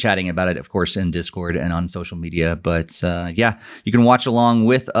 We'll be chatting about it, of course, in Discord and on social media. But you can watch along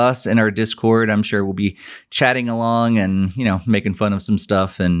with us in our Discord. I'm sure we'll be chatting along and, making fun of some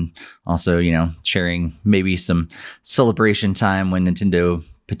stuff, and also, sharing maybe some celebration time when Nintendo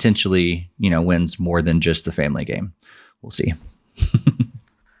potentially, wins more than just the family game. We'll see.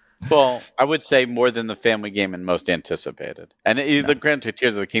 Well, I would say more than the family game and most anticipated. And the Grand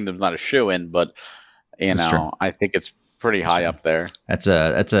Tears of the Kingdom is not a shoe-in, but I think it's pretty high up there. That's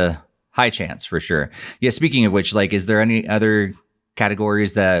a high chance for sure. Yeah. Speaking of which, like, is there any other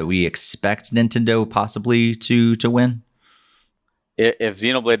categories that we expect Nintendo possibly to win? If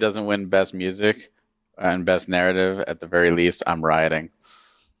Xenoblade doesn't win Best Music and Best Narrative, at the very least, I'm rioting.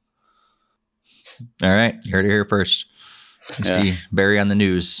 All right, you heard it here first. Yeah. See Barry on the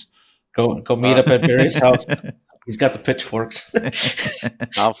news. Go meet up at Barry's house. He's got the pitchforks.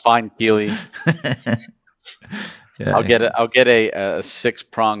 I'll find Keely. Yeah. I'll get a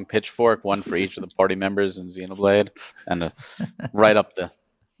 6-prong pitchfork, one for each of the party members in Xenoblade, and right up the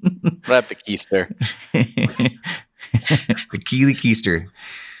keister. The Keely Keister.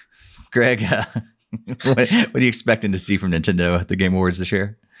 Greg, what are you expecting to see from Nintendo at the Game Awards this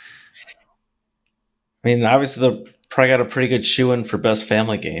year? I mean, obviously they'll probably got a pretty good shoe-in for Best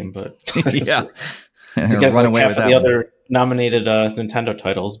Family Game, but yeah, it's against like half of the other nominated Nintendo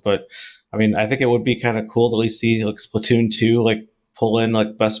titles. But I mean, I think it would be kind of cool to at least see like Splatoon 2 like pull in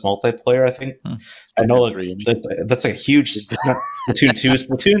like Best Multiplayer. I think I know that's like a huge Splatoon 2,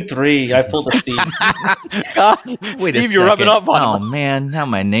 Splatoon 3. I pulled a Steve. God, wait, Steve, you're rubbing up on him. Oh man, now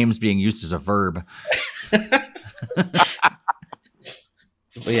my name's being used as a verb.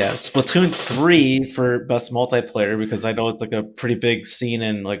 But yeah, Splatoon 3 for Best Multiplayer, because I know it's like a pretty big scene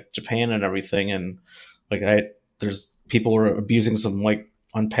in like Japan and everything, and like there's people were abusing some like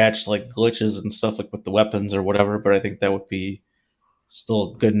unpatched like glitches and stuff like with the weapons or whatever, but I think that would be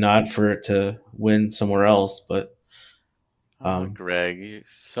still a good nod for it to win somewhere else. But Greg, you're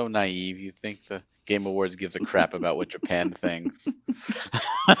so naive. You think the Game Awards gives a crap about what Japan thinks.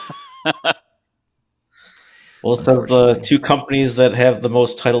 Well, it says the two companies that have the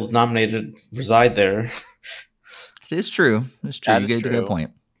most titles nominated reside there. It's true. It's true. You get a good point.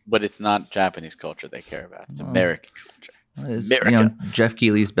 But it's not Japanese culture they care about. It's American culture. It's, America. Jeff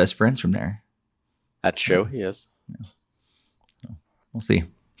Keighley's best friends from there. That's true. He is. Yeah. So, we'll see.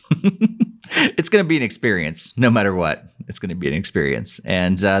 It's going to be an experience, no matter what. It's going to be an experience.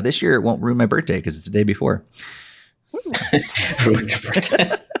 And this year it won't ruin my birthday because it's the day before. Ruin your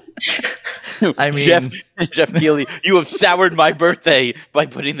birthday. I mean, Jeff Keighley, you have soured my birthday by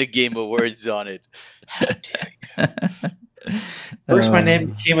putting the Game Awards on it. How dare you? First, my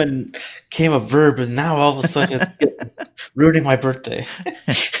name became a verb, and now all of a sudden it's ruining my birthday.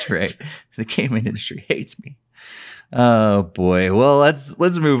 That's right. The gaming industry hates me. Oh boy. Well, let's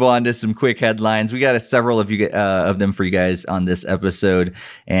move on to some quick headlines. We got several of them for you guys on this episode,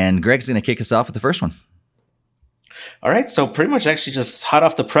 and Greg's going to kick us off with the first one. All right, so pretty much actually just hot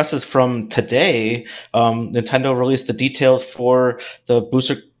off the presses from today, Nintendo released the details for the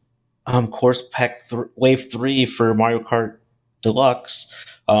Booster Course Pack Wave 3 for Mario Kart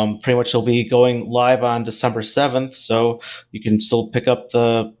Deluxe. Pretty much it'll be going live on December 7th, so you can still pick up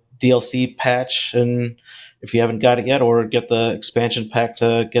the DLC patch and if you haven't got it yet, or get the expansion pack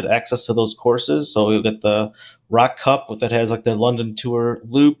to get access to those courses. So you'll get the Rock Cup, that has like the London Tour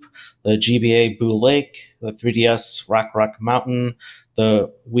Loop, the GBA Boo Lake, the 3DS Rock Mountain,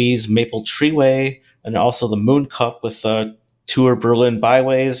 the Wii's Maple Treeway, and also the Moon Cup with Tour Berlin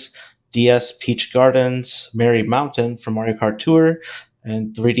Byways, DS Peach Gardens, Merry Mountain from Mario Kart Tour,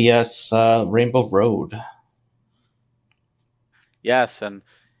 and 3DS Rainbow Road. Yes, and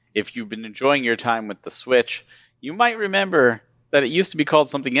if you've been enjoying your time with the Switch, you might remember that it used to be called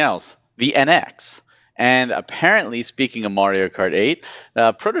something else, the NX. And apparently, speaking of Mario Kart 8,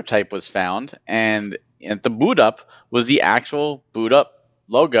 a prototype was found, and the boot up was the actual boot up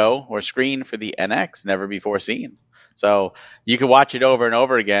logo or screen for the NX, never before seen. So you can watch it over and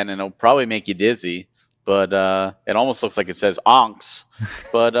over again, and it'll probably make you dizzy. But it almost looks like it says onks.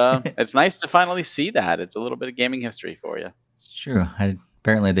 But it's nice to finally see that. It's a little bit of gaming history for you. It's true.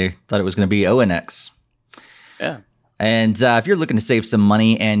 Apparently, they thought it was going to be ONX. Yeah. And if you're looking to save some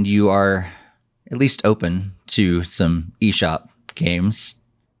money and you are at least open to some eShop games,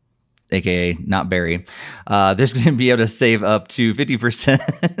 aka not Barry, there's going to be able to save up to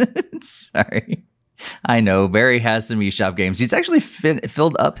 50%. Sorry. I know Barry has some eShop games. He's actually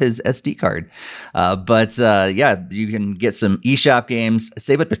filled up his SD card. But you can get some eShop games,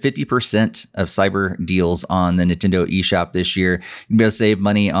 save up to 50% of cyber deals on the Nintendo eShop this year. You can be able to save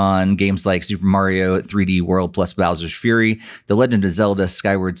money on games like Super Mario 3D World plus Bowser's Fury, The Legend of Zelda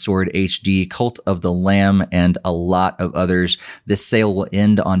Skyward Sword HD, Cult of the Lamb, and a lot of others. This sale will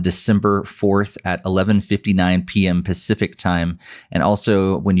end on December 4th at 11:59 p.m. Pacific time. And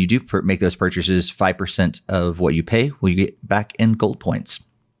also, when you do make those purchases, 5% of what you pay will you get back in gold points.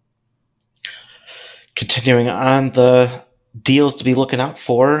 Continuing on the deals to be looking out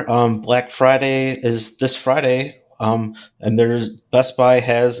for. Black Friday is this Friday. And there's Best Buy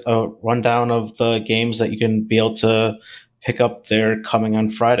has a rundown of the games that you can be able to pick up there coming on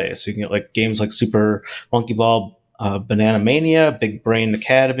Friday. So you can get like games like Super Monkey Ball, Banana Mania, Big Brain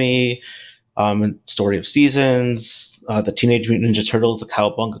Academy, Story of Seasons, the Teenage Mutant Ninja Turtles, the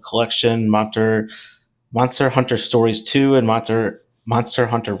Cowabunga Collection, Monster Hunter Stories 2, and Monster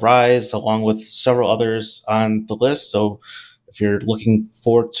Hunter Rise, along with several others on the list. So if you're looking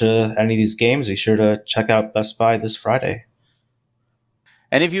forward to any of these games, be sure to check out Best Buy this Friday.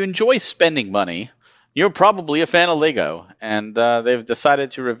 And if you enjoy spending money, you're probably a fan of Lego. And they've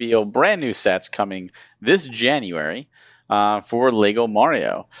decided to reveal brand new sets coming this January for Lego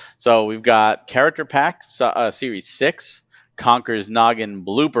Mario. So we've got Character Pack Series 6, Conker's Noggin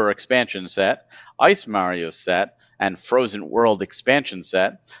Blooper expansion set, Ice Mario set, and Frozen World expansion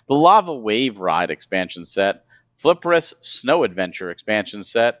set, the Lava Wave Ride expansion set, Flipperous Snow Adventure expansion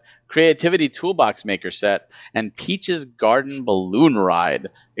set, Creativity Toolbox Maker set, and Peach's Garden Balloon Ride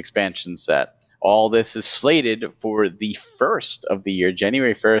expansion set. All this is slated for the first of the year,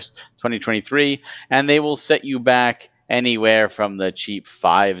 January 1st, 2023, and they will set you back anywhere from the cheap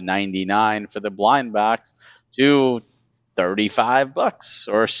 $5.99 for the blind box to $35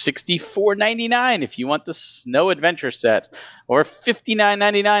 or $64.99 if you want the Snow Adventure set, or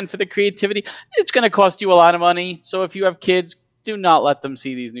 $59.99 for the Creativity. It's going to cost you a lot of money, so if you have kids, do not let them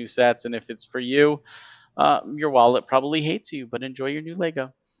see these new sets, and if it's for you, your wallet probably hates you, but enjoy your new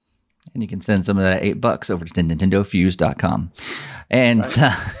Lego. And you can send some of that $8 over to nintendofuse.com. And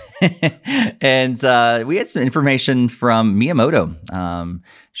right. And we had some information from Miyamoto.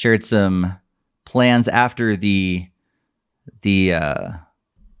 Shared some plans after the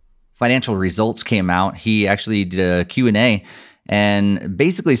financial results came out. He actually did a Q&A and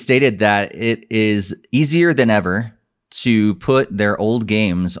basically stated that it is easier than ever to put their old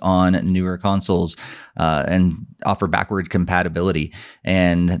games on newer consoles and offer backward compatibility.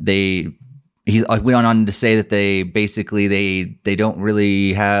 And he went on to say that they basically they don't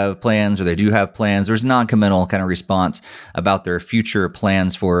really have plans, or they do have plans. There's non-committal kind of response about their future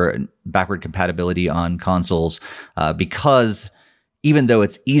plans for backward compatibility on consoles because even though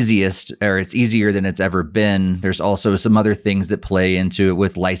it's easier than it's ever been, there's also some other things that play into it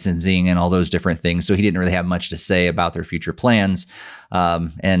with licensing and all those different things. So he didn't really have much to say about their future plans.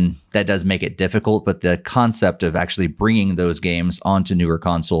 And that does make it difficult. But the concept of actually bringing those games onto newer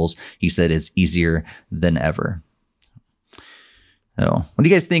consoles, he said, is easier than ever. So what do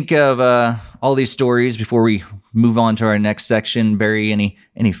you guys think of all these stories before we move on to our next section? Barry,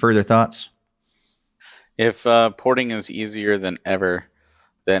 any further thoughts? If porting is easier than ever,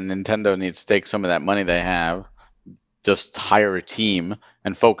 then Nintendo needs to take some of that money they have, just hire a team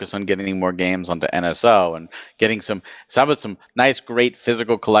and focus on getting more games onto NSO and getting some nice, great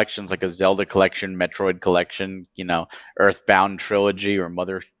physical collections like a Zelda collection, Metroid collection, Earthbound trilogy or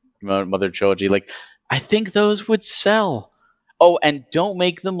Mother trilogy. Like, I think those would sell. Oh, and don't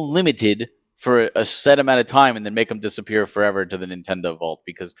make them limited for a set amount of time and then make them disappear forever to the Nintendo Vault,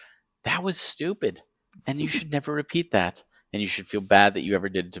 because that was stupid. And you should never repeat that. And you should feel bad that you ever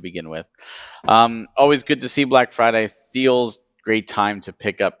did it to begin with. Always good to see Black Friday deals. Great time to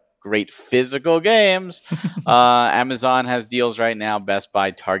pick up great physical games. Amazon has deals right now. Best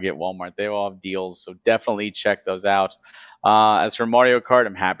Buy, Target, Walmart, they all have deals. So definitely check those out. As for Mario Kart,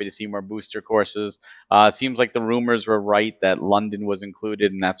 I'm happy to see more booster courses. It seems like the rumors were right that London was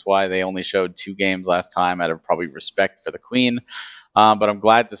included, and that's why they only showed 2 games last time out of probably respect for the Queen. But I'm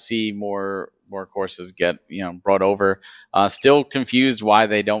glad to see more courses get brought over. Still confused why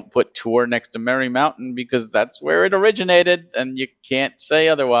they don't put Tour next to Merry Mountain, because that's where it originated, and you can't say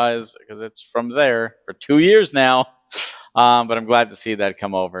otherwise because it's from there for 2 years now. But I'm glad to see that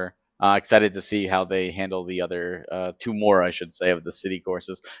come over. Excited to see how they handle the other 2 more, I should say, of the city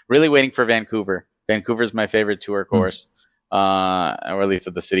courses. Really waiting for Vancouver. Vancouver's my favorite tour course, or at least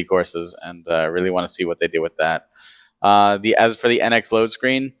of the city courses, and I really want to see what they do with that. As for the NX load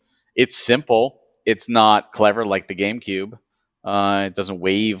screen, it's simple. It's not clever like the GameCube. It doesn't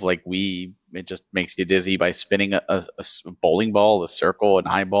wave like Wii. It just makes you dizzy by spinning a bowling ball, a circle, an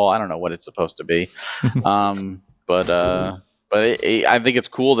eyeball. I don't know what it's supposed to be. But I think it's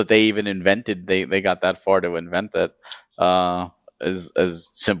cool that they even invented. They got that far to invent that. As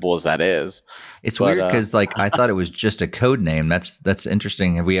simple as that is. It's weird because I thought it was just a code name. That's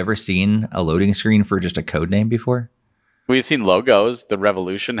interesting. Have we ever seen a loading screen for just a code name before? We've seen logos. The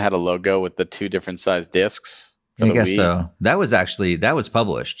Revolution had a logo with the 2 different size discs. I guess so. That was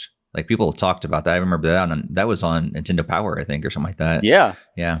published. Like, people talked about that. I remember that was on Nintendo Power, I think, or something like that. Yeah.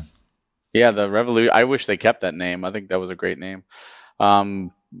 Yeah. Yeah, the Revolution. I wish they kept that name. I think that was a great name.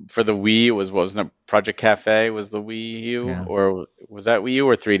 For the Wii, it was, what was it, Project Cafe was the Wii U, Yeah. or was that Wii U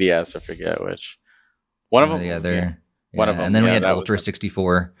or 3DS? I forget which. One of them. Yeah, Yeah, they're one of yeah, and them. then we Yeah, had that was Ultra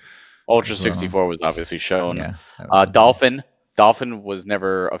 64 Ultra as well. 64 was obviously shown. Yeah, that was Dolphin. Dolphin was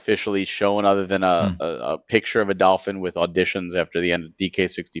never officially shown, other than Hmm. a picture of a dolphin with auditions after the end of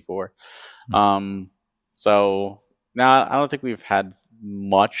DK64. Hmm. So now I don't think we've had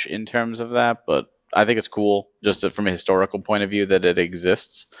much in terms of that, but I think it's cool just from a historical point of view that it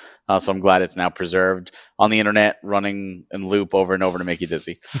exists. So I'm glad it's now preserved on the internet, running in loop over and over to make you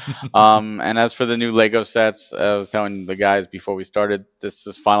dizzy. And as for the new Lego sets, I was telling the guys before we started, this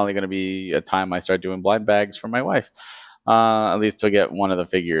is finally going to be a time I start doing blind bags for my wife. At least to get one of the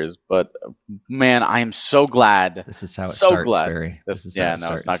figures. But man, I am so glad. This is how it So starts, glad. Barry. This is how Yeah, it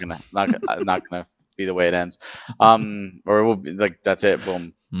no, starts. it's not gonna be the way it ends. Or it will be like, that's it,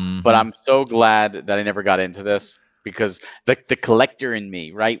 boom. Mhm. But I'm so glad that I never got into this, because the collector in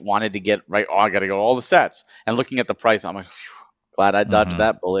me, right, wanted to get right. Oh, I got to go all the sets. And looking at the price, I'm like, phew, glad I dodged Mhm.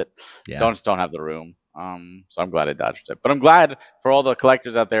 that bullet. Yeah. Don't have the room. So I'm glad I dodged it. But I'm glad for all the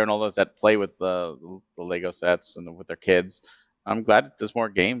collectors out there and all those that play with the Lego sets and with their kids. I'm glad that there's more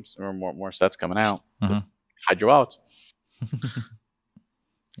games or more sets coming out. Just hide your wallets.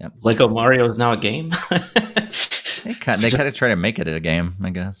 Yep. Lego Mario is now a game. They kind of try to make it a game, I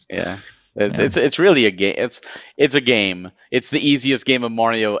guess. Yeah. It's really a game. It's a game. It's the easiest game of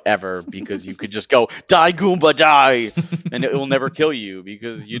Mario ever, because you could just go, die Goomba die, and it will never kill you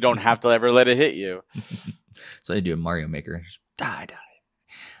because you don't have to ever let it hit you. So they do a Mario Maker. Just die.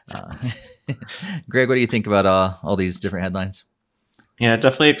 Greg, what do you think about all these different headlines? Yeah,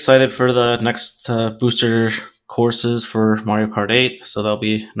 definitely excited for the next booster courses for Mario Kart 8. So that'll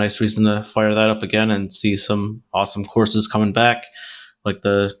be a nice reason to fire that up again and see some awesome courses coming back. Like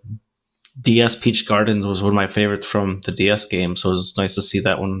the DS Peach Gardens was one of my favorites from the DS game. So it was nice to see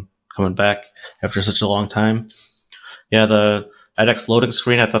that one coming back after such a long time. Yeah, the edX loading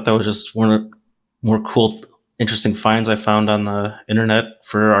screen, I thought that was just one of the more cool, interesting finds I found on the internet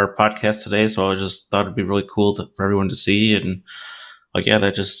for our podcast today. So I just thought it'd be really cool for everyone to see. And like, yeah,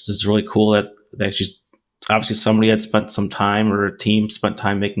 that just is really cool that actually, obviously somebody had spent some time, or a team spent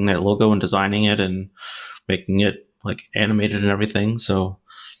time making that logo and designing it and making it like animated and everything. So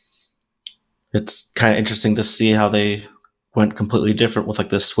it's kind of interesting to see how they went completely different with like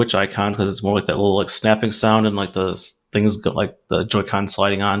the Switch icons, because it's more like that little like snapping sound and like the things go, like the Joy-Con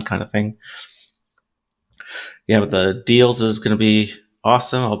sliding on kind of thing. Yeah, but the deals is going to be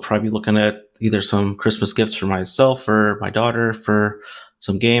awesome. I'll probably be looking at either some Christmas gifts for myself or my daughter for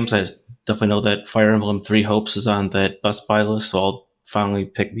some games. I definitely know that Fire Emblem Three Hopes is on that Best Buy list, so I'll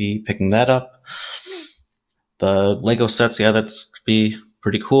finally be picking that up. The Lego sets, yeah, that's be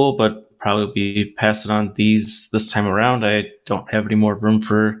pretty cool, but probably be passing on these this time around. I don't have any more room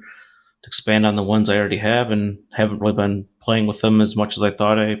to expand on the ones I already have, and haven't really been playing with them as much as I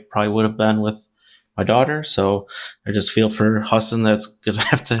thought I probably would have been with my daughter. So I just feel for Husson that's going to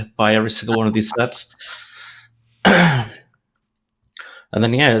have to buy every single one of these sets. And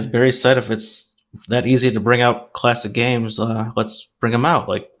then, yeah, as Barry said, if it's that easy to bring out classic games, let's bring them out.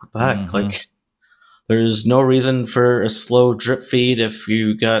 Like, what the heck? Mhm. Like, there's no reason for a slow drip feed if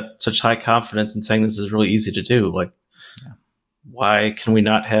you got such high confidence in saying this is really easy to do. Like, why can we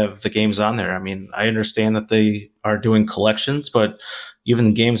not have the games on there? I mean, I understand that they are doing collections, but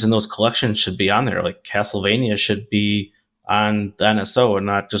even games in those collections should be on there. Like Castlevania should be on the NSO and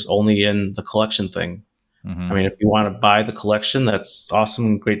not just only in the collection thing. Mhm. I mean, if you want to buy the collection, that's awesome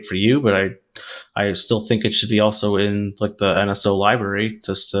and great for you, but I still think it should be also in like the NSO library,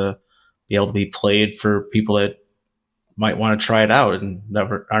 just to be able to be played for people that might want to try it out and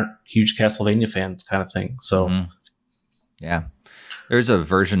never aren't huge Castlevania fans, kind of thing. So, yeah, there's a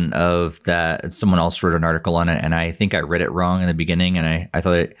version of that. Someone else wrote an article on it, and I think I read it wrong in the beginning, and I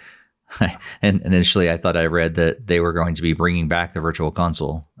thought it. And initially, I thought I read that they were going to be bringing back the Virtual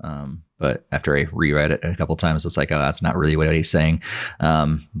Console, but after I reread it a couple times, it's like, oh, that's not really what he's saying.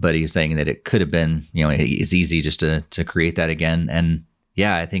 But he's saying that it could have been, it's easy just to create that again. And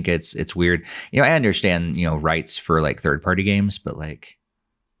yeah, I think it's weird. I understand, rights for like third party games, but like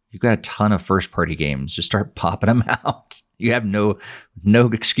you've got a ton of first party games. Just start popping them out. You have no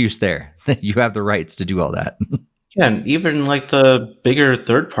excuse there. You have the rights to do all that. Yeah, and even like the bigger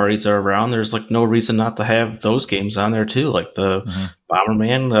third parties are around, there's like no reason not to have those games on there too, like the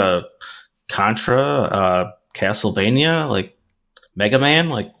Bomberman, Contra, Castlevania, like Mega Man.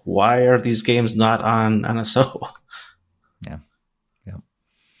 Like, why are these games not on NSO? Yeah.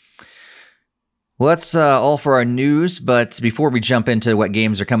 Well, that's all for our news. But before we jump into what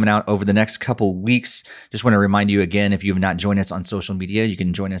games are coming out over the next couple weeks, just want to remind you again, if you have not joined us on social media, you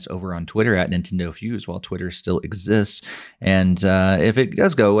can join us over on Twitter at Nintendo Fuse while Twitter still exists. And if it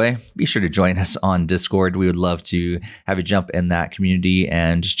does go away, be sure to join us on Discord. We would love to have you jump in that community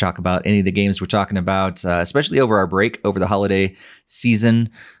and just talk about any of the games we're talking about, especially over our break over the holiday season.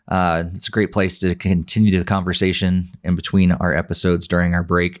 It's a great place to continue the conversation in between our episodes during our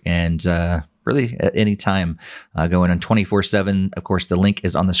break, and really at any time, going on 24/7. Of course, the link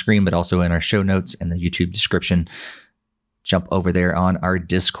is on the screen, but also in our show notes and the YouTube description. Jump over there on our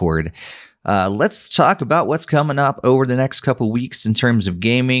Discord. Let's talk about what's coming up over the next couple weeks in terms of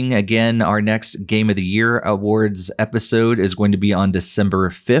gaming. Again, our next Game of the Year Awards episode is going to be on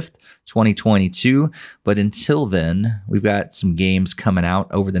December 5th, 2022. But until then, we've got some games coming out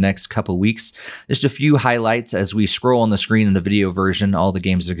over the next couple weeks. Just a few highlights as we scroll on the screen in the video version. All the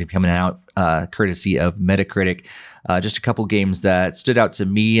games that are coming out courtesy of Metacritic. Just a couple games that stood out to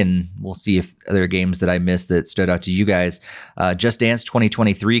me, and we'll see if other games that I missed that stood out to you guys. Just Dance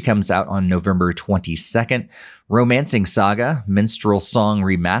 2023 comes out on November 22nd. Romancing Saga Minstrel Song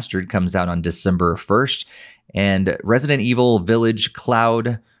Remastered comes out on December 1st. And Resident Evil Village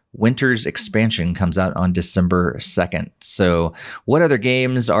Cloud Winter's Expansion comes out on December 2nd. So what other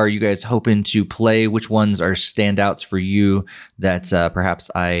games are you guys hoping to play? Which ones are standouts for you that perhaps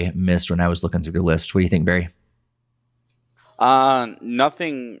I missed when I was looking through the list? What do you think, Barry?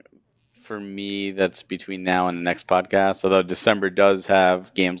 Nothing for me that's between now and the next podcast, although December does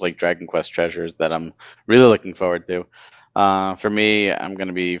have games like Dragon Quest Treasures that I'm really looking forward to. For me, I'm going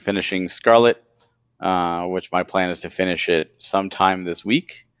to be finishing Scarlet, which my plan is to finish it sometime this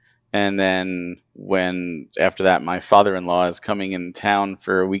week. And then after that, my father-in-law is coming in town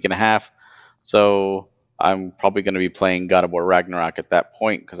for a week and a half. So I'm probably going to be playing God of War Ragnarok at that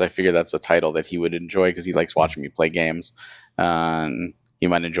point, because I figure that's a title that he would enjoy because he likes watching me play games. And he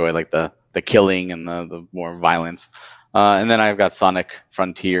might enjoy like the killing and the more violence. And then I've got Sonic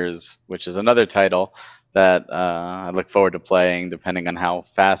Frontiers, which is another title that I look forward to playing, depending on how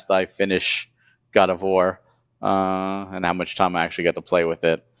fast I finish God of War and how much time I actually get to play with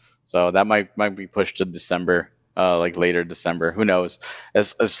it. So that might be pushed to December. Like later December, who knows?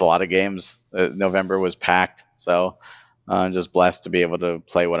 It's a lot of games. November was packed, so I'm just blessed to be able to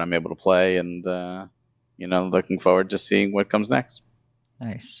play what I'm able to play, and looking forward to seeing what comes next.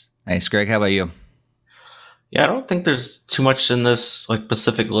 Nice. Greg, how about you? Yeah, I don't think there's too much in this like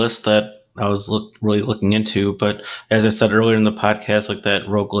specific list that I was really looking into, but as I said earlier in the podcast, like that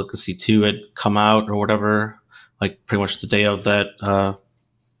Rogue Legacy 2 had come out or whatever, like pretty much the day of that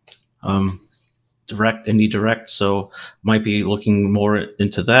indie direct, so might be looking more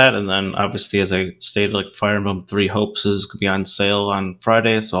into that. And then obviously, as I stated, like Fire Emblem 3 Hopes is going to be on sale on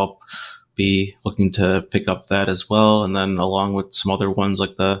Friday, so I'll be looking to pick up that as well. And then along with some other ones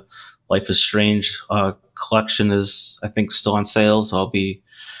like the Life is Strange collection is, I think, still on sale, so I'll be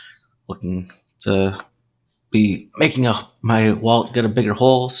looking to be making my wallet get a bigger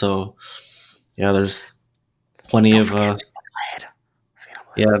hole. So yeah, there's plenty of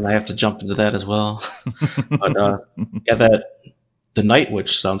yeah, and I have to jump into that as well. But the Night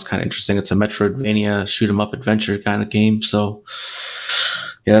Witch sounds kind of interesting. It's a Metroidvania shoot 'em up adventure kind of game. So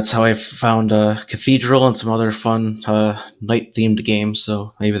yeah, that's how I found Cathedral and some other fun night themed games.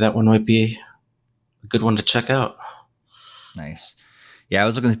 So maybe that one might be a good one to check out. Nice. Yeah, I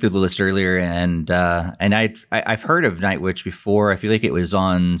was looking through the list earlier, and I've heard of Night Witch before. I feel like it was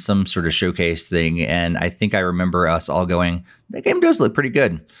on some sort of showcase thing, and I think I remember us all going, "That game does look pretty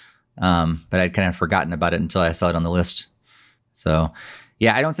good," but I'd kind of forgotten about it until I saw it on the list. So,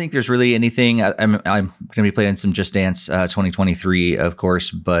 yeah, I don't think there's really anything. I'm going to be playing some Just Dance 2023, of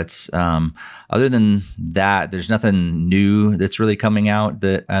course, but other than that, there's nothing new that's really coming out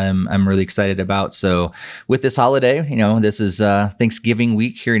that I'm really excited about. So with this holiday, this is Thanksgiving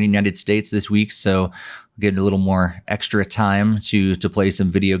week here in the United States this week, so get a little more extra time to play some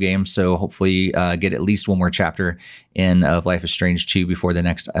video games. So hopefully get at least one more chapter in of Life is Strange 2 before the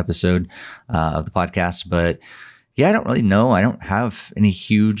next episode of the podcast. But yeah, I don't really know. I don't have any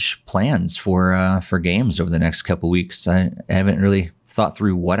huge plans for games over the next couple weeks. I haven't really thought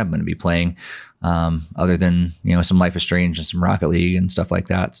through what I'm going to be playing, other than some Life is Strange and some Rocket League and stuff like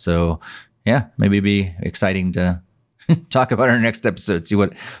that. So yeah, maybe it'd be exciting to talk about our next episode, see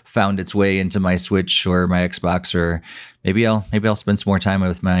what found its way into my Switch or my Xbox, or maybe I'll spend some more time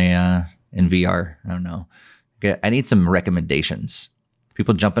with my in VR. I don't know. I need some recommendations.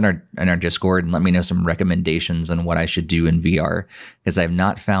 People jump in our Discord and let me know some recommendations on what I should do in VR, because I've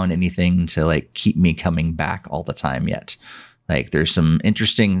not found anything to like keep me coming back all the time yet. Like there's some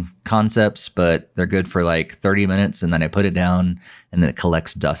interesting concepts, but they're good for like 30 minutes, and then I put it down, and then it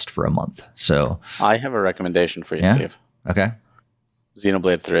collects dust for a month. So I have a recommendation for you, Steve. Okay.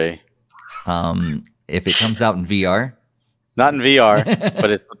 Xenoblade 3. If it comes out in VR. Not in VR,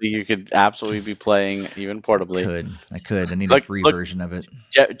 but it's something you could absolutely be playing even portably. I could. I need a free version of it.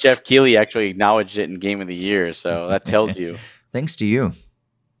 Jeff Keighley actually acknowledged it in Game of the Year, so that tells you. Thanks to you.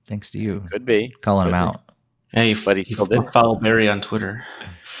 Could be. Calling him out. Hey, but he still did follow Barry on Twitter.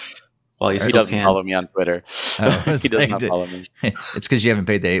 Well, he doesn't follow me on Twitter. He does not follow me. It's because you haven't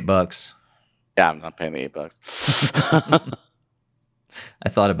paid the $8. Yeah, I'm not paying the $8. I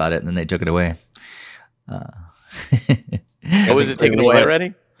thought about it, and then they took it away. Was it taken away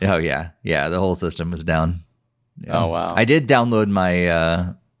already? Oh yeah, the whole system was down. Yeah. Oh wow! I did download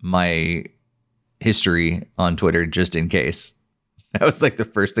my my history on Twitter just in case. That was like the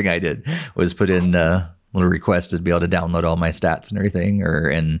first thing I did was put in a little request to be able to download all my stats and everything,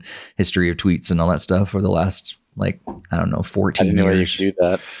 and history of tweets and all that stuff for the last 14 years. I didn't know you could do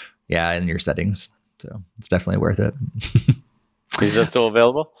that. Yeah, in your settings, so it's definitely worth it. Is that still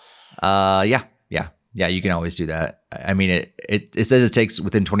available? Yeah, you can always do that. I mean, it says it takes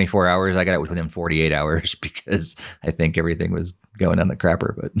within 24 hours. I got it within 48 hours because I think everything was going on the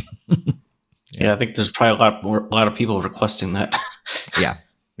crapper. But yeah, I think there's probably a lot of people requesting that.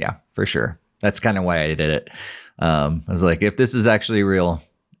 yeah, for sure. That's kind of why I did it. I was like, if this is actually real,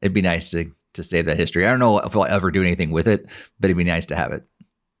 it'd be nice to save that history. I don't know if I'll ever do anything with it, but it'd be nice to have it.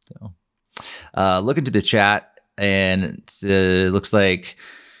 So, look into the chat, and it looks like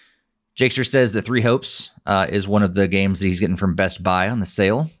Jakester says that Three Hopes is one of the games that he's getting from Best Buy on the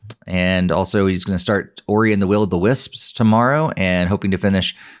sale. And also he's going to start Ori and the Will of the Wisps tomorrow, and hoping to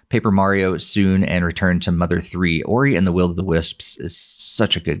finish Paper Mario soon and return to Mother 3. Ori and the Will of the Wisps is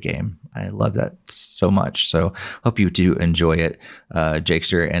such a good game. I love that so much. So hope you do enjoy it,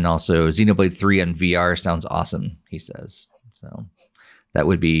 Jakester. And also Xenoblade 3 on VR sounds awesome, he says. So that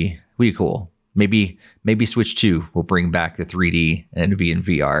would be really cool. Maybe Switch 2 will bring back the 3D and it'll be in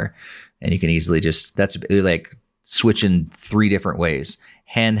VR. And you can easily that's like switch in 3 different ways: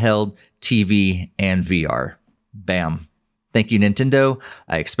 handheld, TV, and VR. Bam. Thank you, Nintendo.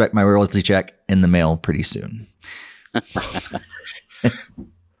 I expect my royalty check in the mail pretty soon. And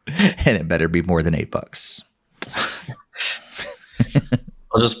it better be more than $8.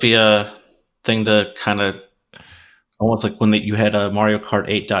 It'll just be a thing to kind of almost like when you had a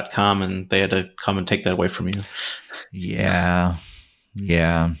MarioKart8.com and they had to come and take that away from you. Yeah.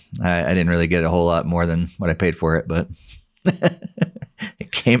 I didn't really get a whole lot more than what I paid for it, but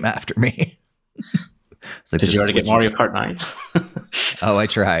it came after me. Like, did you already get Mario Kart 9? Oh, I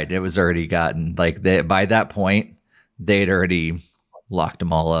tried. It was already gotten. Like by that point, they'd already locked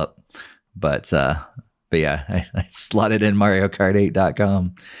them all up. But yeah, I slotted in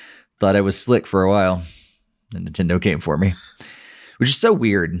MarioKart8.com. Thought I was slick for a while. And Nintendo came for me, which is so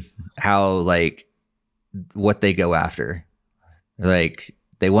weird how like what they go after. Like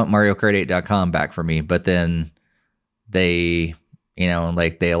they want MarioKart8.com back for me, but then they,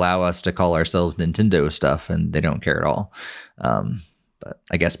 they allow us to call ourselves Nintendo stuff, and they don't care at all. But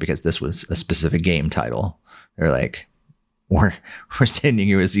I guess because this was a specific game title, they're like, we're sending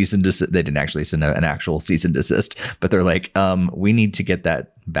you a cease and desist. They didn't actually send an actual cease and desist, but they're like, we need to get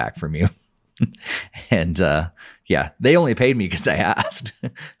that back from you. And yeah, they only paid me because I asked.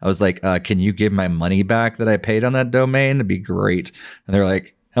 I was like, can you give my money back that I paid on that domain? It'd be great. And they're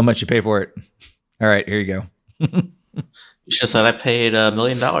like, how much you pay for it? All right, here you go. You should have said I paid $1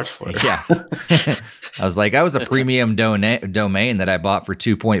 million for it. Yeah. I was like, I was a premium domain that I bought for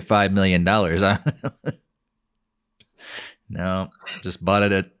 $2.5 million. No, just bought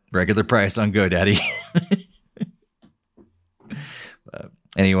it at regular price on GoDaddy.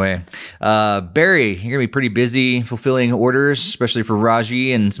 Anyway, Barry, you're gonna be pretty busy fulfilling orders, especially for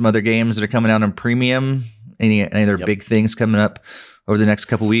Raji and some other games that are coming out on premium. Any other big things coming up over the next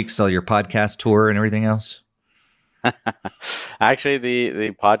couple weeks? All your podcast tour and everything else. Actually,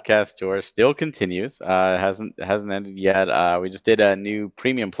 the podcast tour still continues. Hasn't ended yet. We just did a new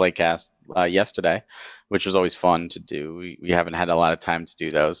premium playcast yesterday, which was always fun to do. We haven't had a lot of time to do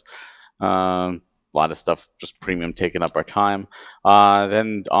those. A lot of stuff just premium taking up our time.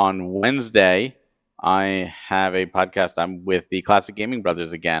 Then on Wednesday, I have a podcast. I'm with the Classic Gaming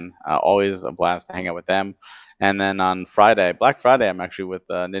Brothers again. Always a blast to hang out with them. And then on Friday, Black Friday, I'm actually with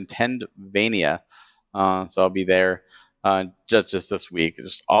Nintendovania. So I'll be there just this week.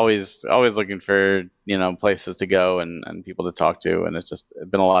 Just always looking for places to go and people to talk to, and it's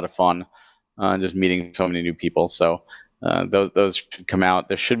been a lot of fun. Just meeting so many new people. So those should come out.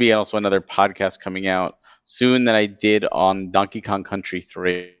 There should be also another podcast coming out soon than I did on Donkey Kong Country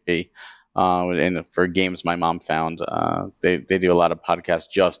 3. And for games my mom found, they do a lot of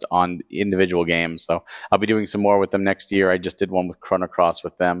podcasts just on individual games. So I'll be doing some more with them next year. I just did one with Chrono Cross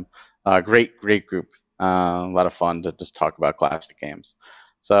with them. Great group. A lot of fun to just talk about classic games.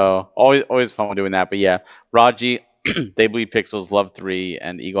 So always fun doing that. But yeah, Raji, They Bleed Pixels, Love 3,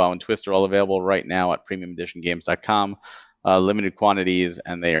 and Eagle Island Twist are all available right now at premiumeditiongames.com. Limited quantities,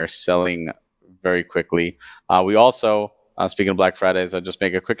 and they are selling very quickly. We also, speaking of Black Fridays, I'll just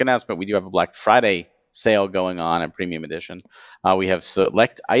make a quick announcement. We do have a Black Friday sale going on at Premium Edition. We have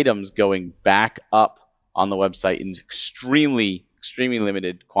select items going back up on the website in extremely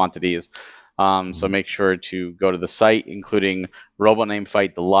limited quantities. So make sure to go to the site, including Robo Name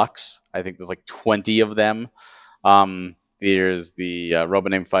Fight Deluxe. I think there's like 20 of them. There's the Robo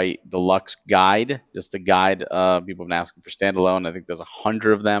Name Fight Deluxe guide, just a guide. People have been asking for standalone. I think there's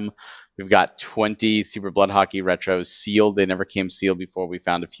 100 of them. We've got 20 Super Blood Hockey retros sealed. They never came sealed before. We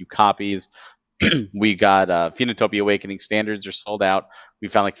found a few copies. We got Phenotopia Awakening standards are sold out. We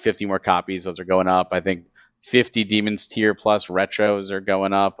found like 50 more copies. Those are going up. I think 50 Demons Tier Plus retros are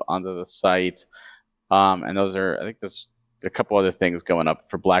going up onto the site. And those are, I think there's a couple other things going up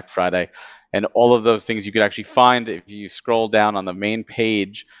for Black Friday. And all of those things you could actually find if you scroll down on the main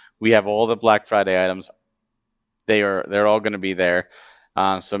page. We have all the Black Friday items. They're all going to be there.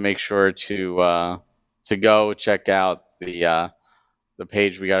 So make sure to go check out the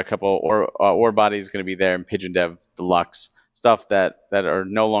page. We got a couple ore bodies going to be there, and Pigeon Dev Deluxe stuff that are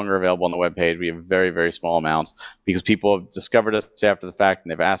no longer available on the webpage. We have very, very small amounts because people have discovered us after the fact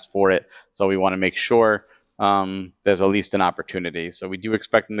and they've asked for it. So we want to make sure there's at least an opportunity. So we do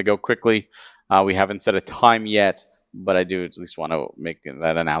expect them to go quickly. We haven't set a time yet, but I do at least want to make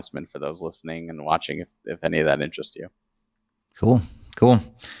that announcement for those listening and watching if any of that interests you. Cool.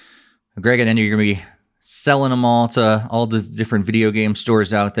 Greg, I know you're going to be selling them all to all the different video game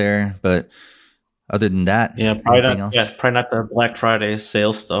stores out there, but other than that, probably not the Black Friday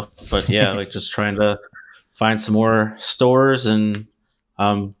sales stuff, but yeah, like just trying to find some more stores and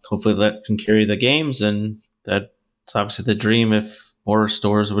hopefully that can carry the games, and that's obviously the dream if more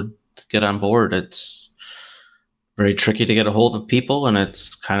stores would get on board. It's very tricky to get a hold of people, and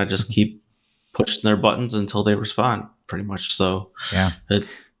it's kind of just keep pushing their buttons until they respond, pretty much. So it's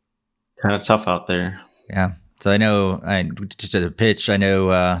kind of tough out there. Yeah. So I know, just as a pitch, I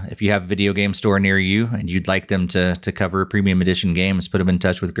know if you have a video game store near you and you'd like them to cover Premium Edition games, put them in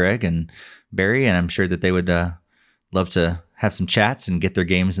touch with Greg and Barry, and I'm sure that they would love to have some chats and get their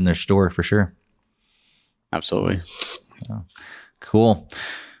games in their store for sure. Absolutely. So, cool.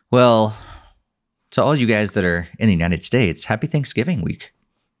 Well, to all you guys that are in the United States, happy Thanksgiving week.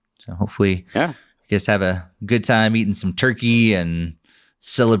 So hopefully you guys have a good time eating some turkey and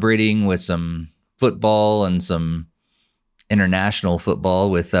celebrating with some football and some international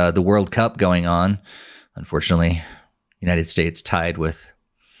football with the World Cup going on. Unfortunately, United States tied with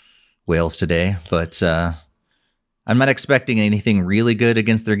Wales today, but I'm not expecting anything really good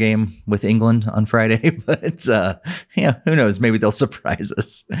against their game with England on Friday, but who knows? Maybe they'll surprise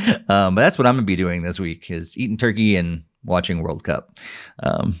us. But that's what I'm going to be doing this week is eating turkey and watching World Cup.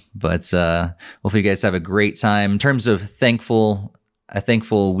 But hopefully you guys have a great time. In terms of a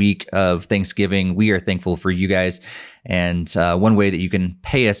thankful week of Thanksgiving, we are thankful for you guys. And one way that you can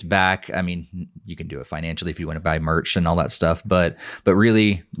pay us back, I mean, you can do it financially if you want to buy merch and all that stuff. But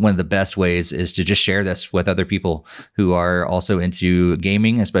really, one of the best ways is to just share this with other people who are also into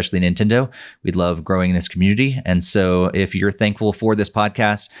gaming, especially Nintendo. We love growing this community. And so if you're thankful for this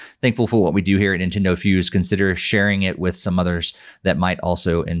podcast, thankful for what we do here at Nintendo Fuse, consider sharing it with some others that might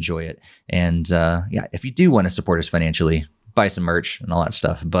also enjoy it. And if you do want to support us financially, buy some merch and all that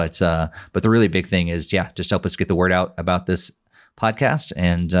stuff. But the really big thing is, just help us get the word out about this podcast.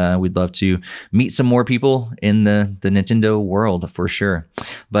 And we'd love to meet some more people in the Nintendo world for sure.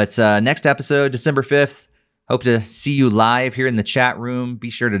 But next episode, December 5th, hope to see you live here in the chat room. Be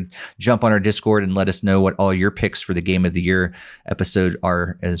sure to jump on our Discord and let us know what all your picks for the Game of the Year episode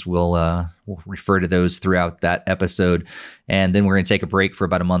are, as we'll refer to those throughout that episode. And then we're going to take a break for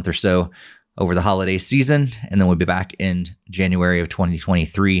about a month or so over the holiday season, and then we'll be back in January of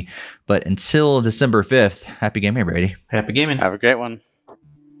 2023. But until December 5th, happy gaming, everybody. Happy gaming. Have a great one.